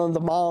Sermon on the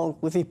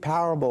Mount with a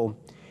parable,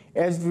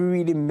 as we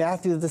read in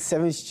Matthew the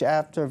 7th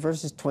chapter,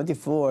 verses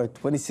 24,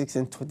 26,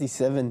 and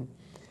 27.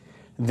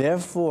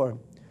 "Therefore,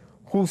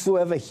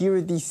 whosoever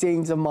heareth these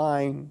sayings of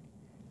mine,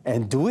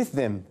 and doeth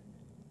them,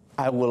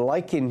 I will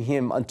liken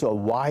him unto a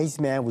wise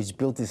man which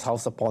built his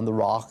house upon the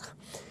rock.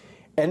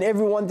 And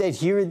everyone that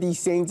heareth these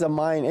sayings of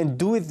mine, and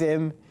doeth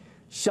them,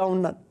 shall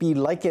not be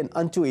likened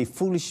unto a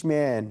foolish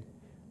man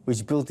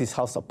which built his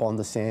house upon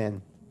the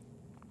sand.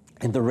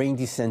 And the rain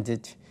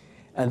descended,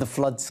 and the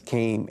floods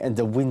came, and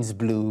the winds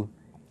blew,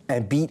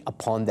 and beat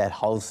upon that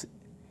house,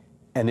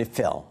 and it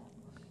fell.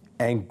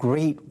 And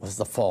great was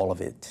the fall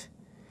of it."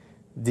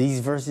 These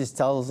verses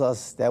tells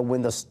us that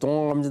when the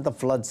storms and the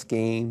floods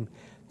came,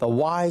 the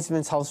wise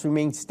man's house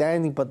remained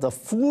standing, but the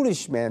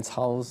foolish man's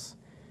house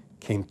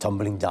came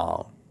tumbling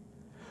down.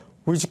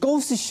 Which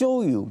goes to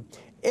show you,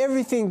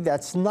 everything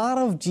that's not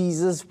of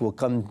Jesus will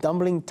come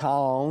tumbling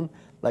down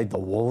like the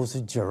walls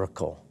of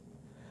Jericho.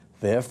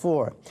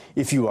 Therefore,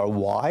 if you are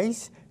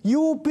wise,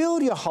 you will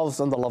build your house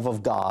on the love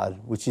of God,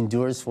 which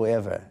endures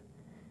forever.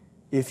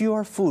 If you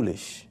are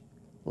foolish,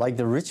 like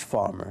the rich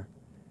farmer,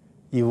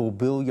 you will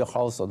build your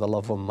house on the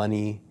love of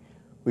money,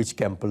 which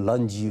can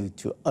plunge you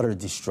to utter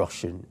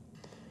destruction.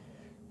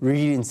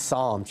 Read in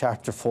Psalm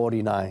chapter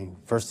 49,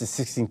 verses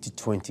 16 to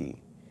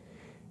 20.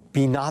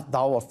 Be not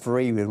thou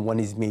afraid when one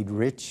is made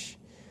rich,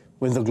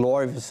 when the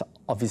glory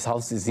of his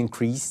house is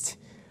increased.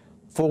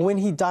 For when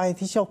he dieth,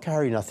 he shall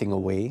carry nothing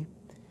away.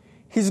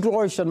 His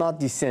glory shall not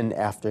descend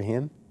after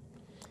him.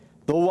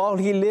 Though while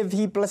he live,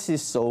 he bless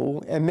his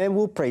soul, and men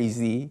will praise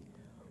thee,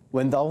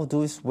 when thou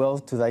doest well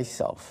to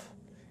thyself.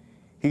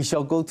 He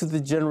shall go to the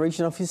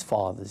generation of his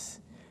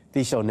fathers.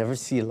 They shall never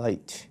see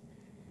light.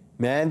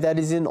 Man that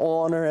is in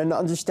honor and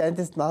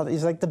understandeth not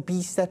is like the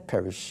beasts that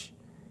perish.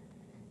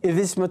 In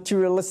this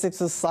materialistic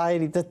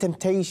society, the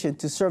temptation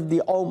to serve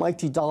the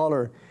almighty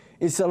dollar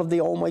instead of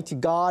the almighty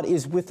God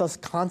is with us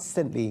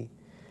constantly.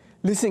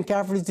 Listen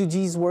carefully to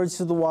Jesus' words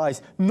to the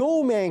wise.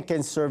 No man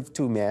can serve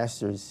two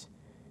masters.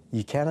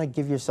 You cannot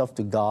give yourself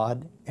to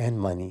God and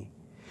money.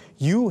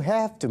 You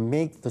have to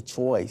make the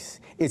choice.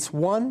 It's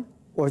one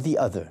or the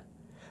other.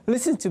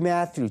 Listen to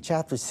Matthew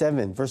chapter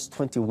 7, verse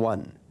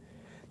 21.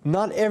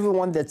 Not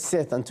everyone that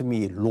saith unto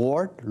me,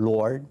 Lord,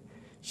 Lord,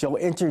 shall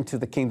enter into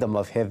the kingdom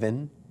of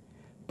heaven,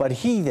 but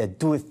he that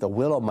doeth the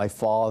will of my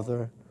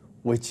Father,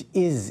 which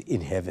is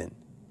in heaven.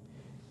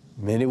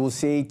 Many will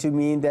say to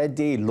me in that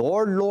day,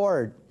 Lord,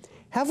 Lord,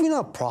 have we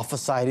not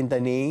prophesied in thy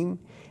name,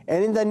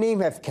 and in thy name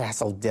have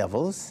cast out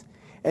devils,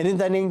 and in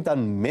thy name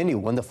done many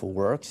wonderful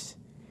works?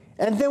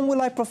 And then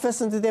will I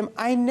profess unto them,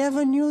 I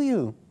never knew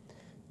you.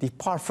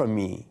 Depart from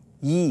me,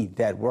 ye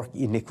that work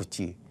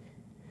iniquity.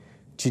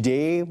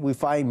 Today, we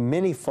find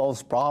many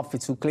false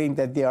prophets who claim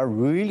that they are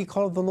really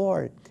called the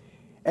Lord.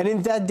 And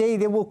in that day,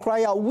 they will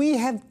cry out, we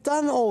have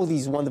done all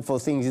these wonderful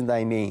things in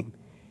thy name.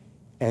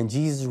 And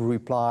Jesus will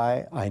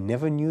reply, I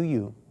never knew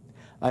you.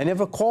 I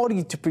never called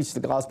you to preach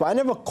the gospel. I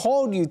never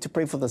called you to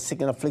pray for the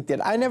sick and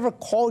afflicted. I never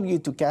called you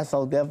to cast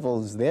out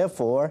devils.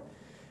 Therefore,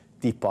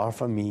 depart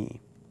from me.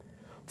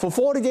 For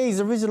 40 days,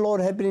 the risen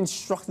Lord had been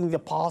instructing the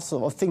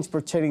apostles of things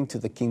pertaining to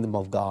the kingdom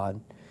of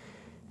God,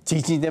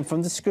 teaching them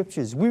from the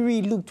scriptures. We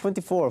read Luke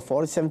 24,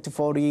 47 to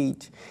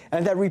 48,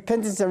 and that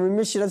repentance and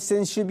remission of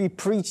sins should be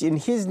preached in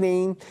his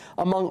name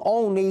among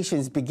all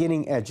nations,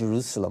 beginning at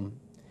Jerusalem.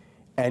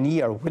 And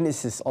ye are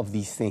witnesses of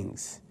these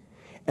things.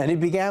 And it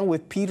began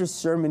with Peter's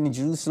sermon in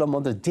Jerusalem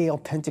on the day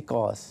of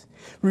Pentecost.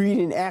 Read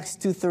in Acts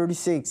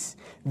 2:36,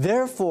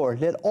 therefore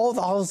let all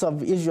the house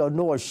of Israel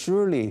know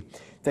assuredly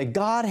that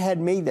God had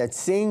made that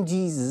same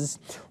Jesus,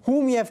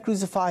 whom ye have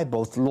crucified,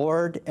 both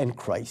Lord and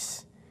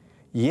Christ.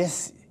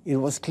 Yes, it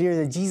was clear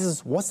that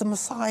Jesus was the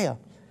Messiah.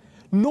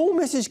 No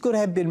message could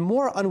have been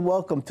more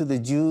unwelcome to the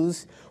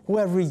Jews who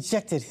have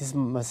rejected his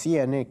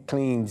messianic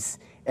claims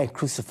and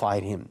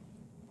crucified him.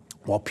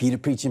 While Peter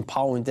preached in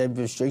power and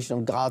demonstration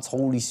of God's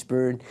Holy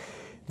Spirit,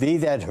 they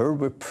that heard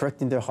were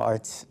pricked in their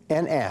hearts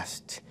and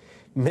asked,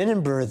 men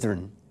and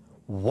brethren,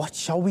 what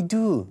shall we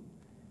do?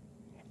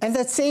 And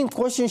that same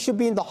question should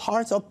be in the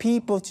hearts of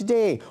people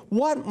today.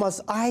 What must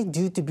I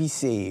do to be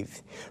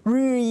saved?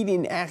 Read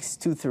in Acts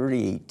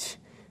 2:38.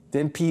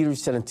 Then Peter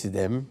said unto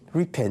them,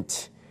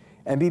 repent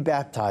and be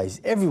baptized,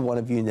 every one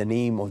of you, in the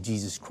name of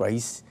Jesus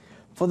Christ,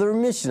 for the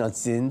remission of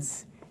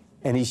sins,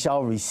 and he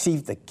shall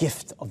receive the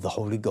gift of the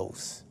Holy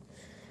Ghost.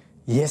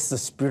 Yes, the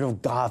Spirit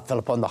of God fell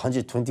upon the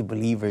 120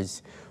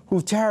 believers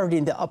who tarried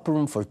in the upper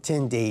room for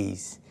 10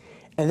 days.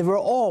 And they were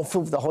all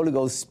filled with the Holy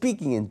Ghost,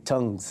 speaking in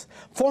tongues,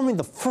 forming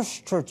the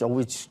first church of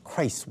which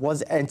Christ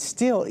was and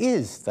still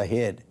is the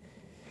head.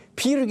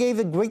 Peter gave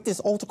the greatest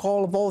altar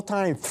call of all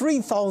time.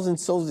 3,000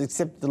 souls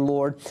accepted the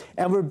Lord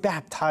and were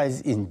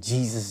baptized in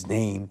Jesus'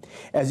 name.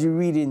 As you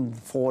read in the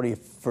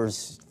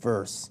 41st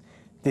verse,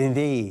 then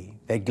they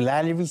that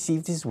gladly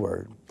received his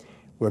word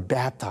were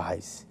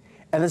baptized.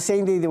 And the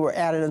same day there were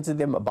added unto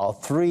them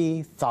about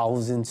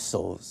 3,000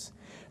 souls.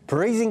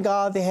 Praising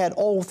God, they had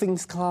all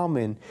things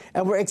common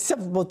and were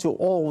acceptable to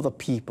all the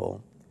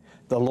people.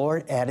 The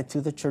Lord added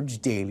to the church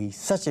daily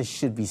such as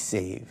should be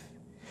saved.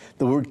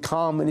 The word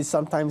common is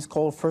sometimes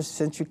called first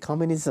century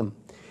communism.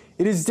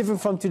 It is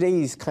different from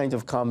today's kind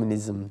of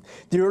communism.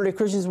 The early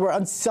Christians were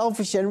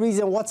unselfish and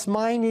reasoned, what's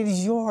mine, it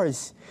is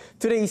yours.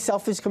 Today's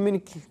selfish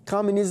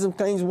communism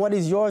claims what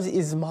is yours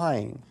is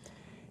mine.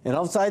 And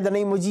outside the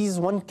name of Jesus,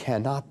 one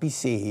cannot be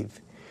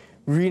saved.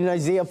 Read in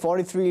Isaiah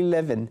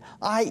 43:11,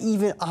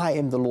 even I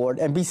am the Lord,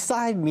 and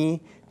beside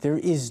me there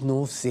is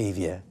no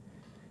Savior.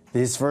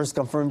 This verse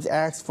confirms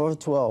Acts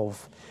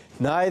 4:12.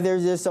 Neither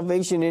is there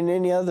salvation in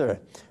any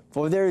other,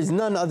 for there is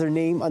none other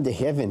name under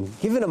heaven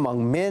given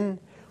among men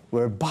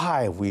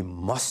whereby we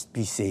must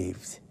be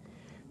saved.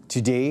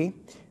 Today,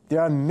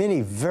 there are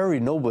many very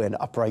noble and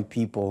upright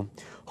people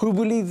who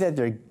believe that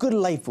their good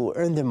life will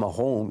earn them a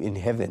home in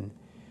heaven,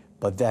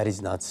 but that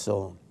is not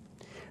so.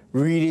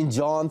 Read in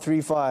John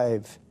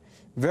 3:5.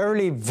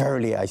 Verily,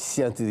 verily, I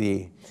say unto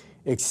thee,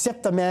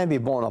 except a man be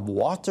born of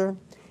water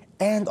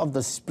and of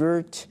the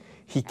Spirit,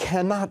 he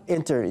cannot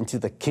enter into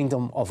the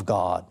kingdom of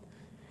God.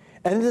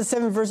 And in the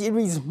 7th verse, it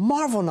reads,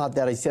 marvel not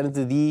that I said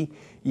unto thee,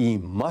 ye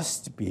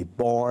must be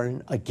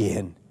born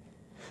again.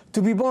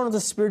 To be born of the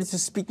Spirit is to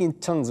speak in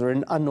tongues or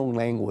an unknown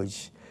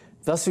language.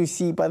 Thus we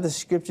see by the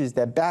scriptures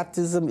that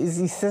baptism is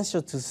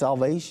essential to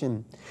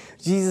salvation.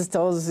 Jesus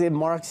tells us in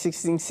Mark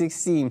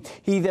 16:16,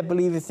 he that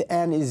believeth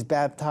and is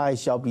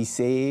baptized shall be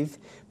saved,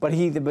 but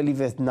he that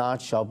believeth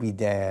not shall be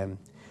damned.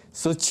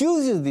 So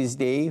choose you this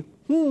day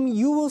whom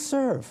you will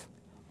serve,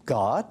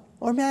 God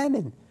or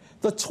mammon.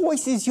 The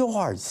choice is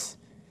yours.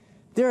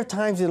 There are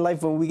times in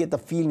life when we get the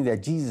feeling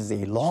that Jesus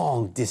is a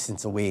long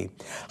distance away.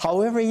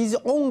 However, he's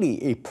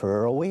only a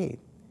prayer away.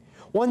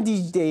 One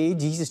day,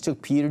 Jesus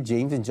took Peter,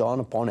 James, and John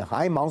upon a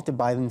high mountain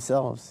by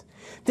themselves.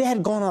 They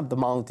had gone up the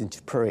mountain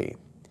to pray.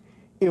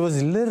 It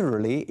was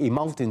literally a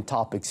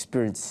mountaintop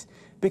experience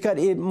because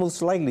it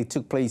most likely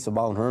took place on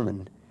Mount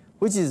Hermon,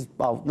 which is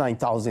about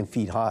 9,000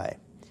 feet high.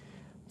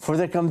 For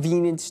their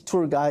convenience,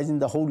 tour guides in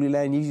the Holy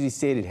Land usually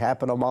said it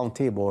happened on Mount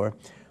Tabor,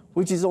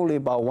 which is only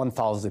about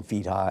 1,000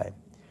 feet high.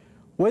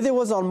 Whether it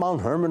was on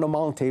Mount Hermon or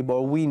Mount Tabor,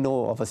 we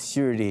know of a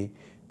surety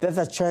that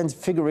the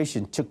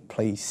transfiguration took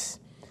place.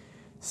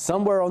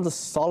 Somewhere on the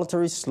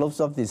solitary slopes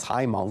of this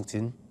high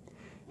mountain,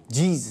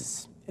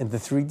 Jesus and the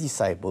 3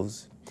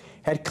 disciples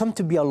had come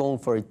to be alone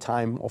for a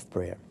time of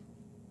prayer.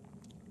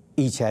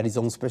 Each had his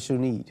own special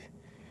need.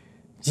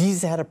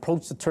 Jesus had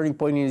approached the turning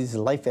point in his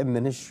life and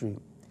ministry.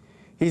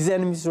 His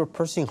enemies were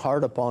pressing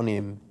hard upon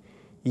him.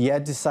 He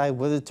had to decide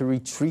whether to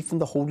retreat from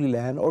the Holy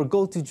Land or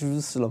go to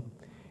Jerusalem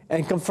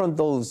and confront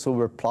those who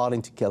were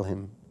plotting to kill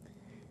him.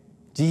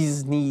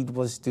 Jesus' need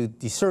was to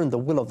discern the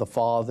will of the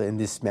Father in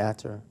this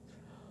matter.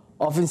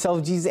 Of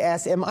himself, Jesus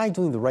asked, am I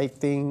doing the right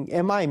thing?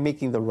 Am I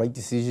making the right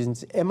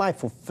decisions? Am I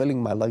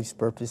fulfilling my life's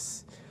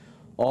purpose?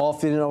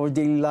 Often in our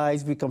daily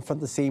lives, we confront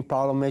the same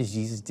problem as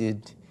Jesus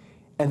did,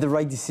 and the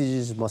right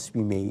decisions must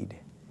be made.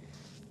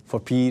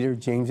 For Peter,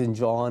 James, and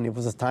John, it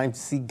was a time to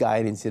seek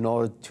guidance in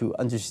order to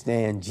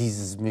understand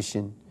Jesus'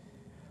 mission.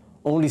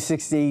 Only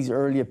 6 days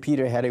earlier,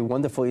 Peter had a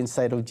wonderful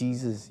insight of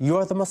Jesus. You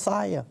are the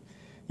Messiah.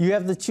 You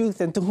have the truth,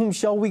 and to whom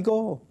shall we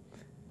go?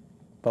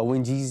 But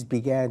when Jesus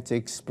began to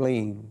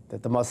explain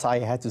that the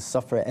Messiah had to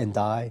suffer and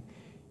die,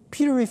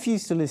 Peter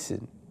refused to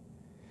listen.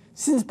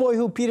 Since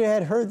boyhood, Peter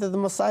had heard that the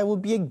Messiah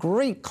would be a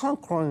great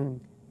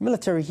conquering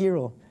military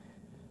hero.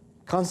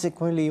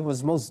 Consequently, it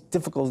was most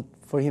difficult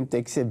for him to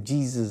accept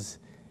Jesus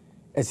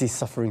as a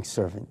suffering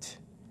servant.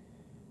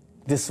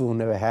 This will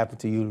never happen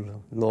to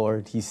you,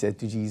 Lord, he said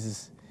to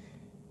Jesus.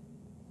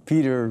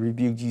 Peter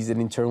rebuked Jesus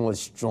and in turn was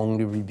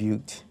strongly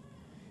rebuked.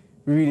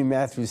 We read in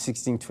Matthew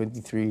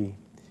 16:23,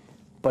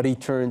 but he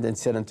turned and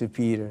said unto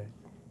Peter,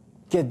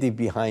 get thee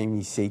behind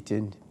me,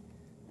 Satan.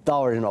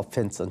 Thou art an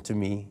offense unto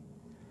me.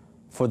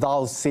 For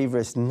thou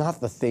savorest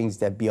not the things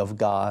that be of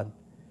God,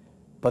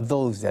 but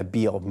those that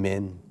be of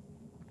men.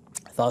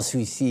 Thus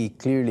we see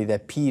clearly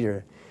that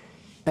Peter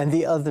and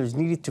the others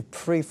needed to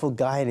pray for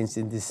guidance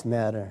in this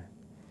matter.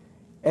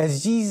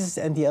 As Jesus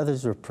and the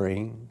others were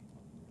praying,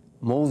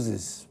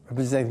 Moses,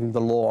 representing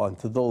the law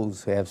unto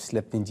those who have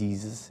slept in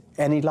Jesus,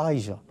 and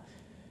Elijah,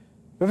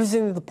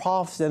 representing the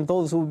prophets and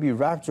those who will be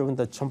raptured when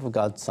the trump of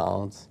God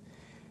sounds,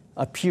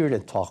 appeared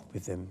and talked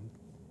with them.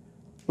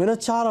 When a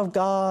child of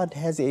God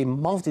has a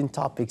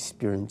mountaintop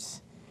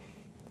experience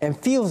and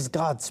feels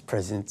God's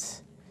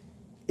presence,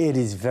 it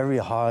is very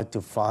hard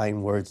to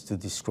find words to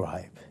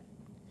describe.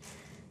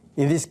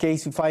 In this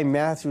case, we find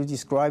Matthew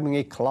describing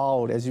a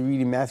cloud, as we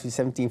read in Matthew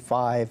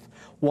 17:5.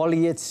 While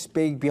he yet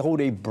spake, behold,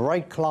 a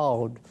bright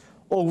cloud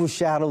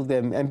overshadowed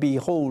them, and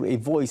behold, a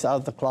voice out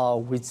of the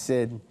cloud which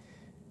said,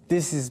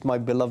 this is my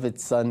beloved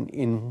Son,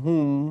 in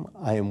whom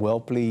I am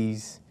well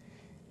pleased.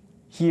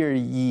 Hear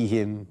ye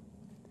him.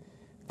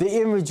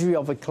 The imagery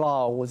of a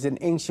cloud was an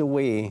ancient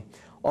way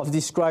of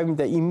describing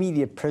the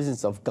immediate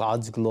presence of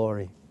God's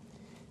glory.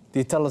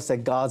 They tell us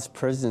that God's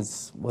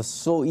presence was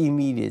so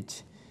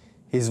immediate,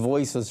 his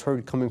voice was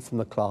heard coming from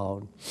the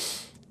cloud.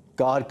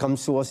 God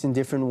comes to us in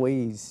different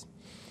ways.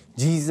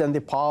 Jesus and the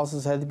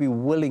apostles had to be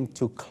willing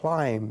to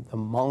climb the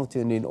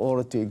mountain in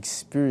order to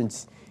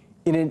experience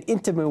in an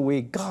intimate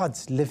way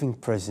God's living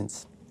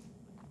presence.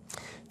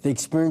 The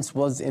experience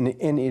was an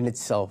end in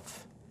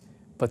itself,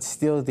 but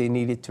still they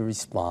needed to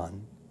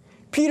respond.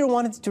 Peter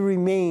wanted to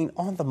remain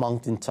on the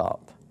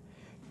mountaintop.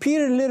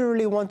 Peter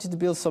literally wanted to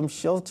build some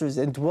shelters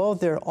and dwell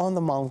there on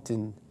the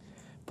mountain,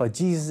 but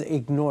Jesus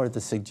ignored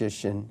the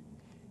suggestion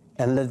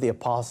and led the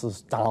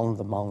apostles down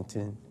the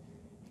mountain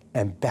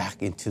and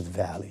back into the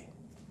valley.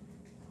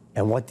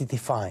 And what did they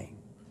find?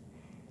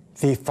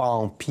 They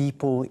found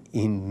people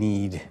in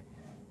need.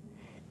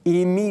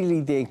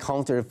 Immediately they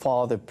encountered a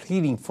father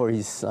pleading for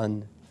his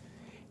son.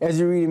 As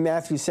we read in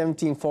Matthew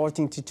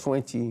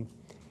 17:14-20,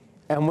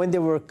 and when they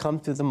were come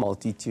to the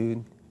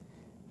multitude,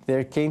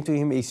 there came to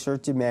him a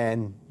certain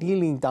man,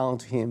 kneeling down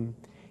to him,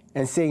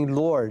 and saying,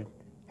 Lord,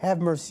 have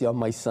mercy on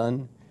my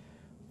son,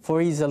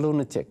 for he is a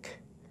lunatic,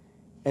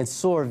 and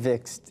sore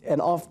vexed, and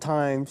oft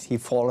times he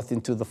falleth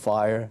into the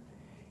fire,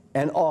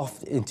 and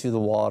oft into the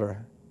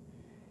water.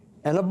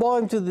 And I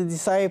brought him to the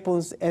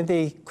disciples, and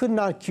they could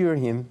not cure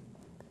him.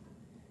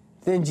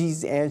 Then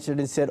Jesus answered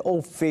and said,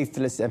 O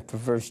faithless and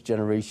perverse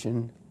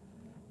generation,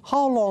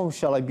 how long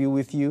shall I be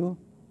with you?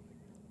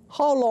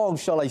 How long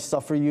shall I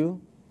suffer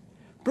you?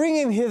 Bring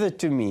him hither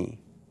to me.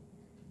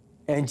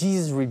 And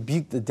Jesus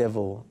rebuked the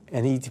devil,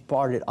 and he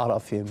departed out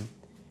of him.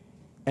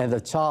 And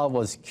the child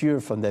was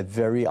cured from that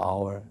very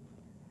hour.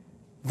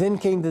 Then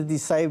came the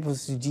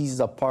disciples to Jesus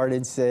apart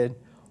and said,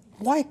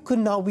 Why could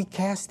not we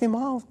cast him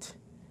out?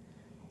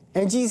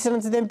 And Jesus said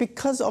unto them,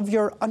 Because of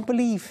your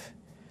unbelief.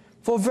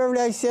 For verily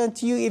I say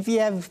unto you, if ye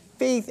have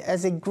faith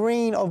as a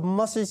grain of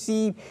mustard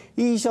seed,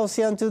 ye shall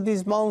say unto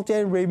this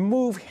mountain,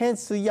 Remove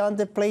hence to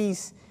yonder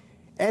place,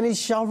 and it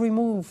shall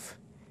remove,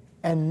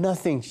 and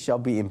nothing shall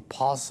be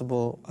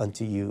impossible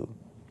unto you.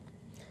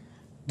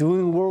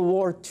 During World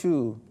War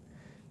II,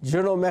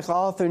 General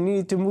MacArthur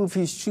needed to move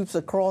his troops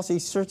across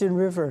a certain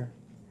river.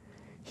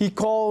 He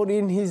called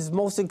in his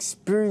most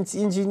experienced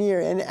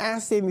engineer and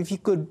asked him if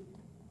a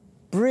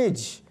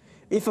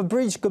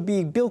bridge could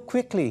be built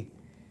quickly.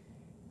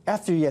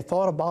 After he had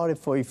thought about it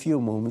for a few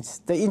moments,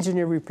 the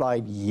engineer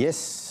replied,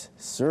 Yes,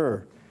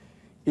 sir,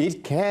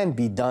 it can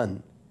be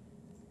done.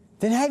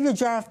 Then have your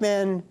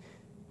draftman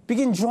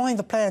begin drawing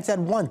the plans at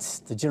once,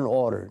 the general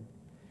ordered.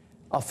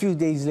 A few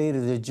days later,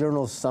 the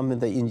general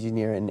summoned the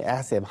engineer and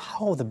asked him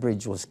how the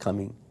bridge was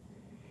coming.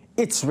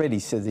 It's ready,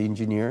 said the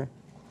engineer.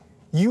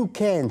 You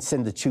can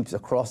send the troops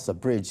across the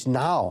bridge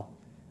now,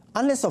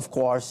 unless, of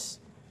course,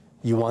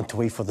 you want to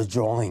wait for the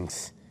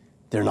drawings.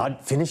 They're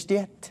not finished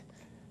yet.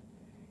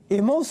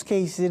 In most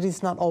cases, it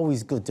is not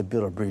always good to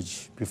build a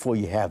bridge before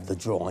you have the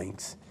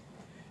drawings.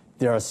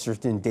 There are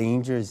certain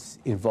dangers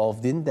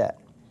involved in that.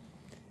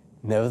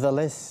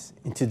 Nevertheless,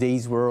 in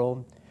today's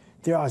world,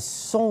 there are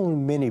so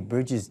many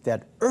bridges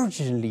that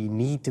urgently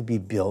need to be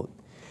built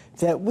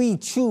that we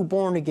true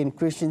born-again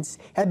Christians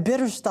had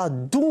better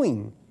start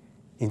doing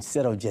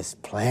instead of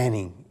just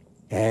planning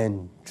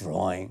and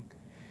drawing.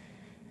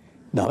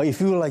 Now,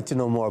 if you would like to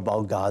know more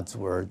about God's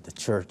Word, the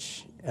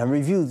church, and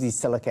review these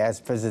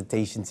telecast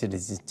presentations in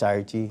its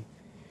entirety,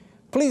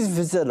 please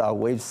visit our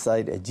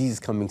website at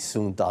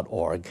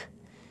jesuscomingsoon.org.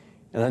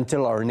 And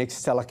until our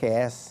next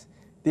telecast,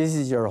 this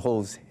is your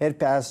host, Head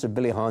Pastor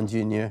Billy Hahn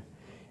Jr.,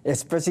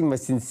 expressing my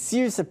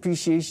sincerest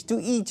appreciation to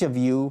each of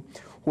you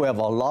who have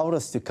allowed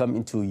us to come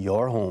into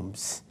your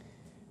homes.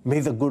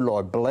 May the good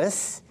Lord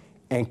bless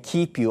and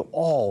keep you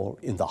all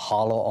in the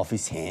hollow of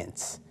his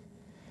hands.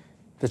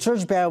 The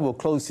church band will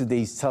close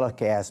today's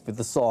telecast with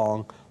the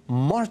song,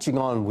 Marching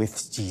On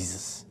with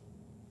Jesus.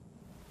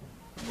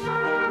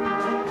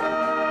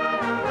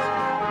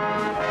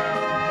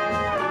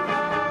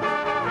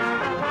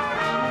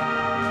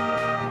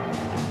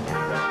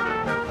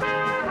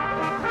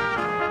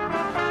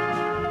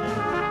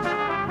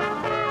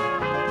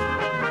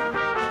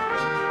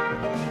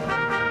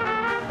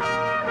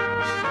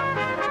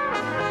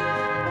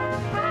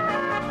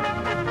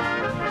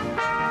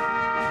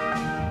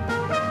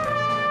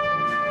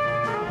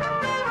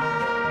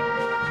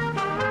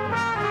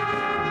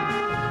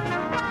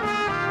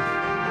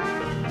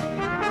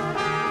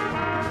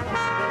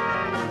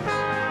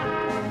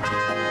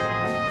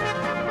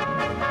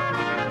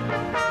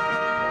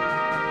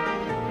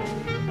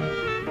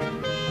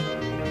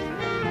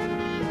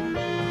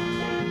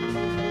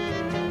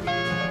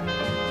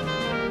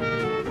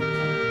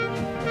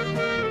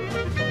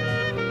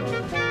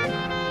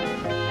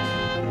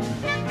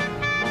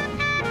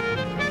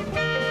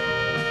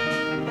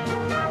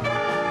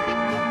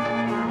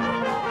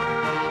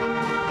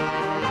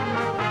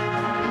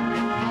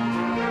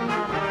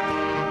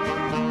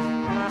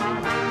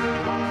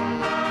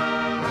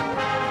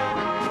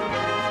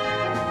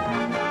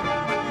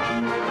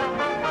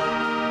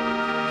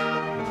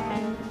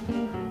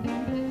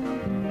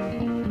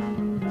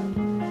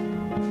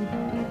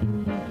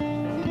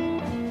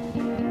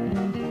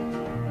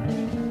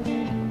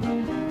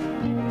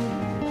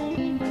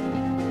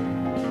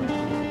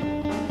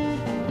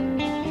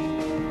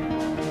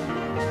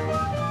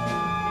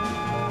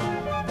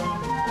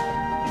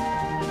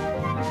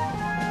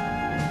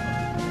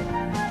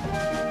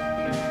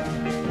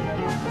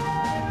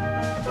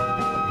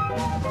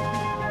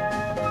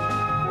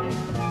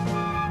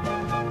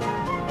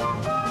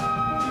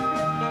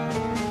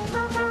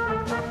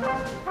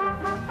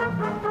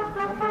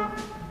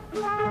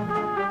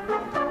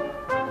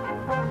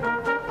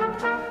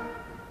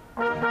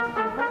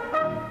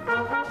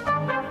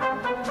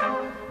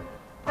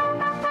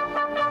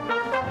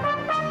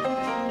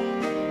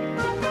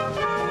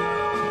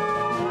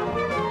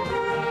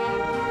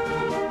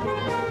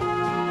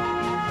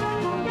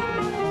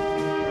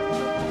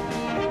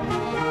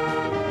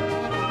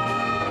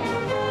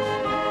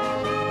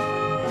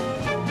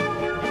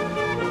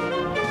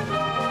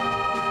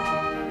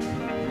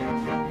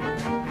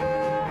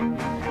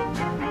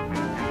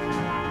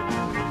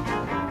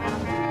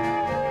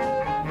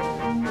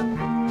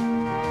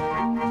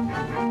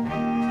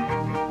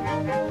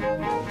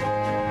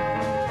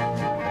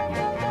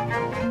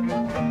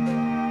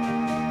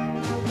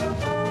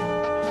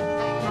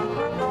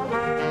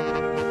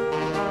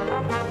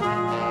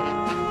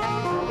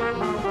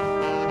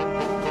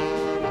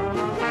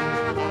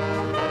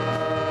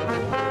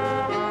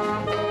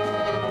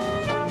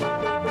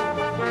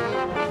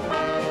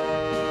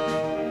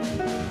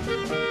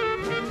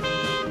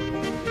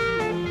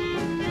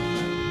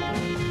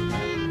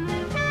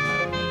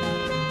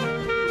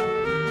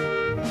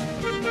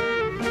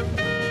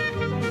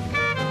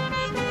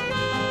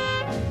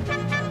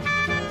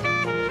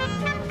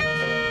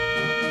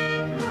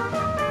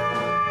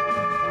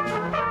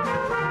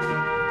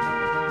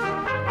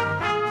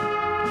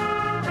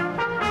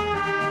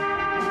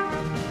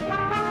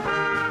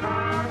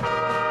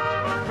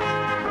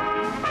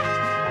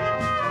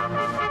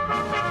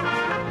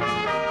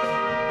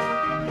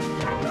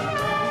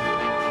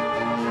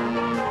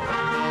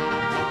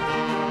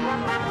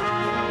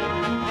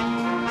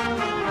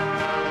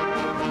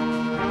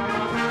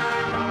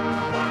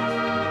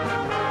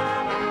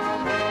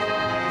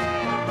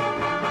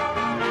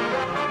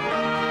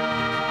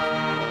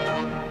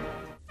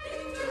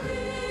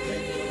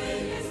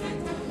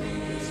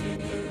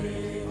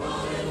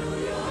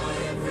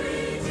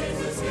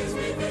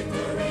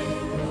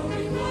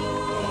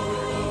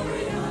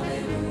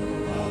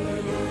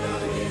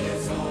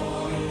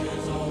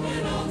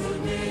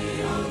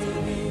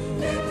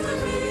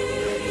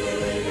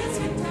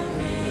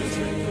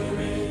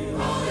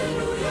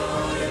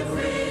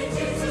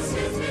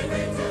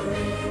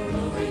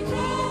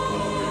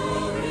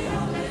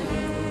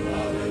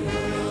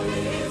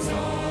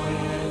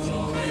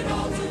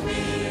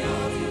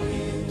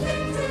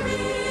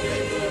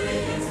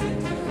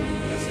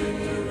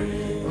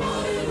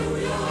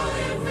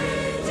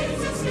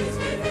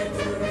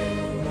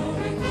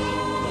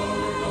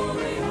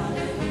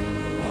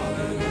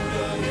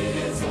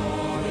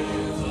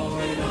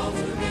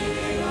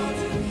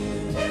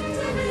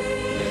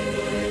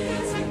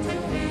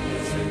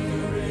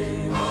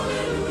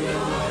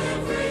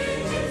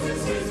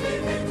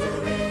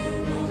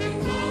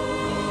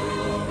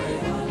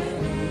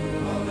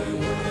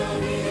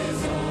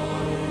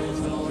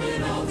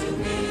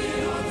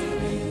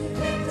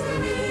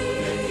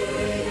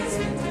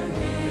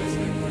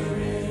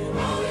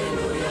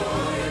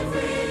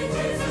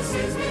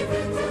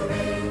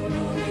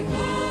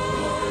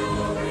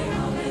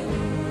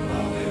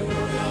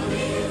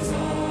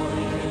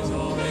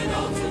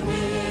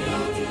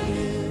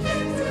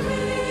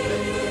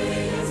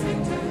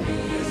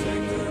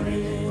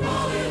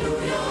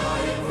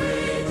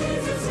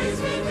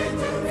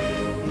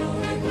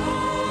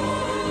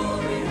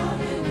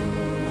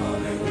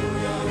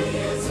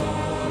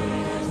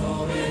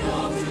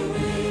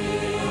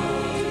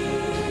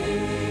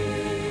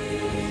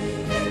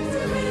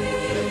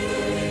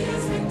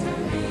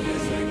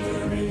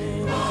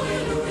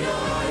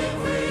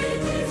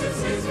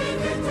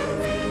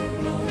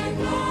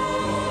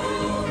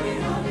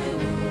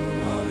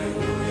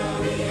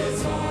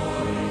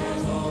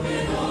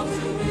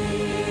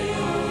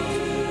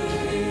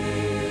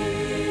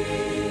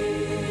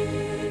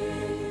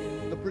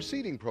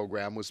 preceding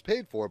program was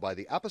paid for by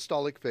the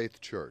Apostolic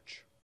Faith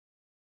Church.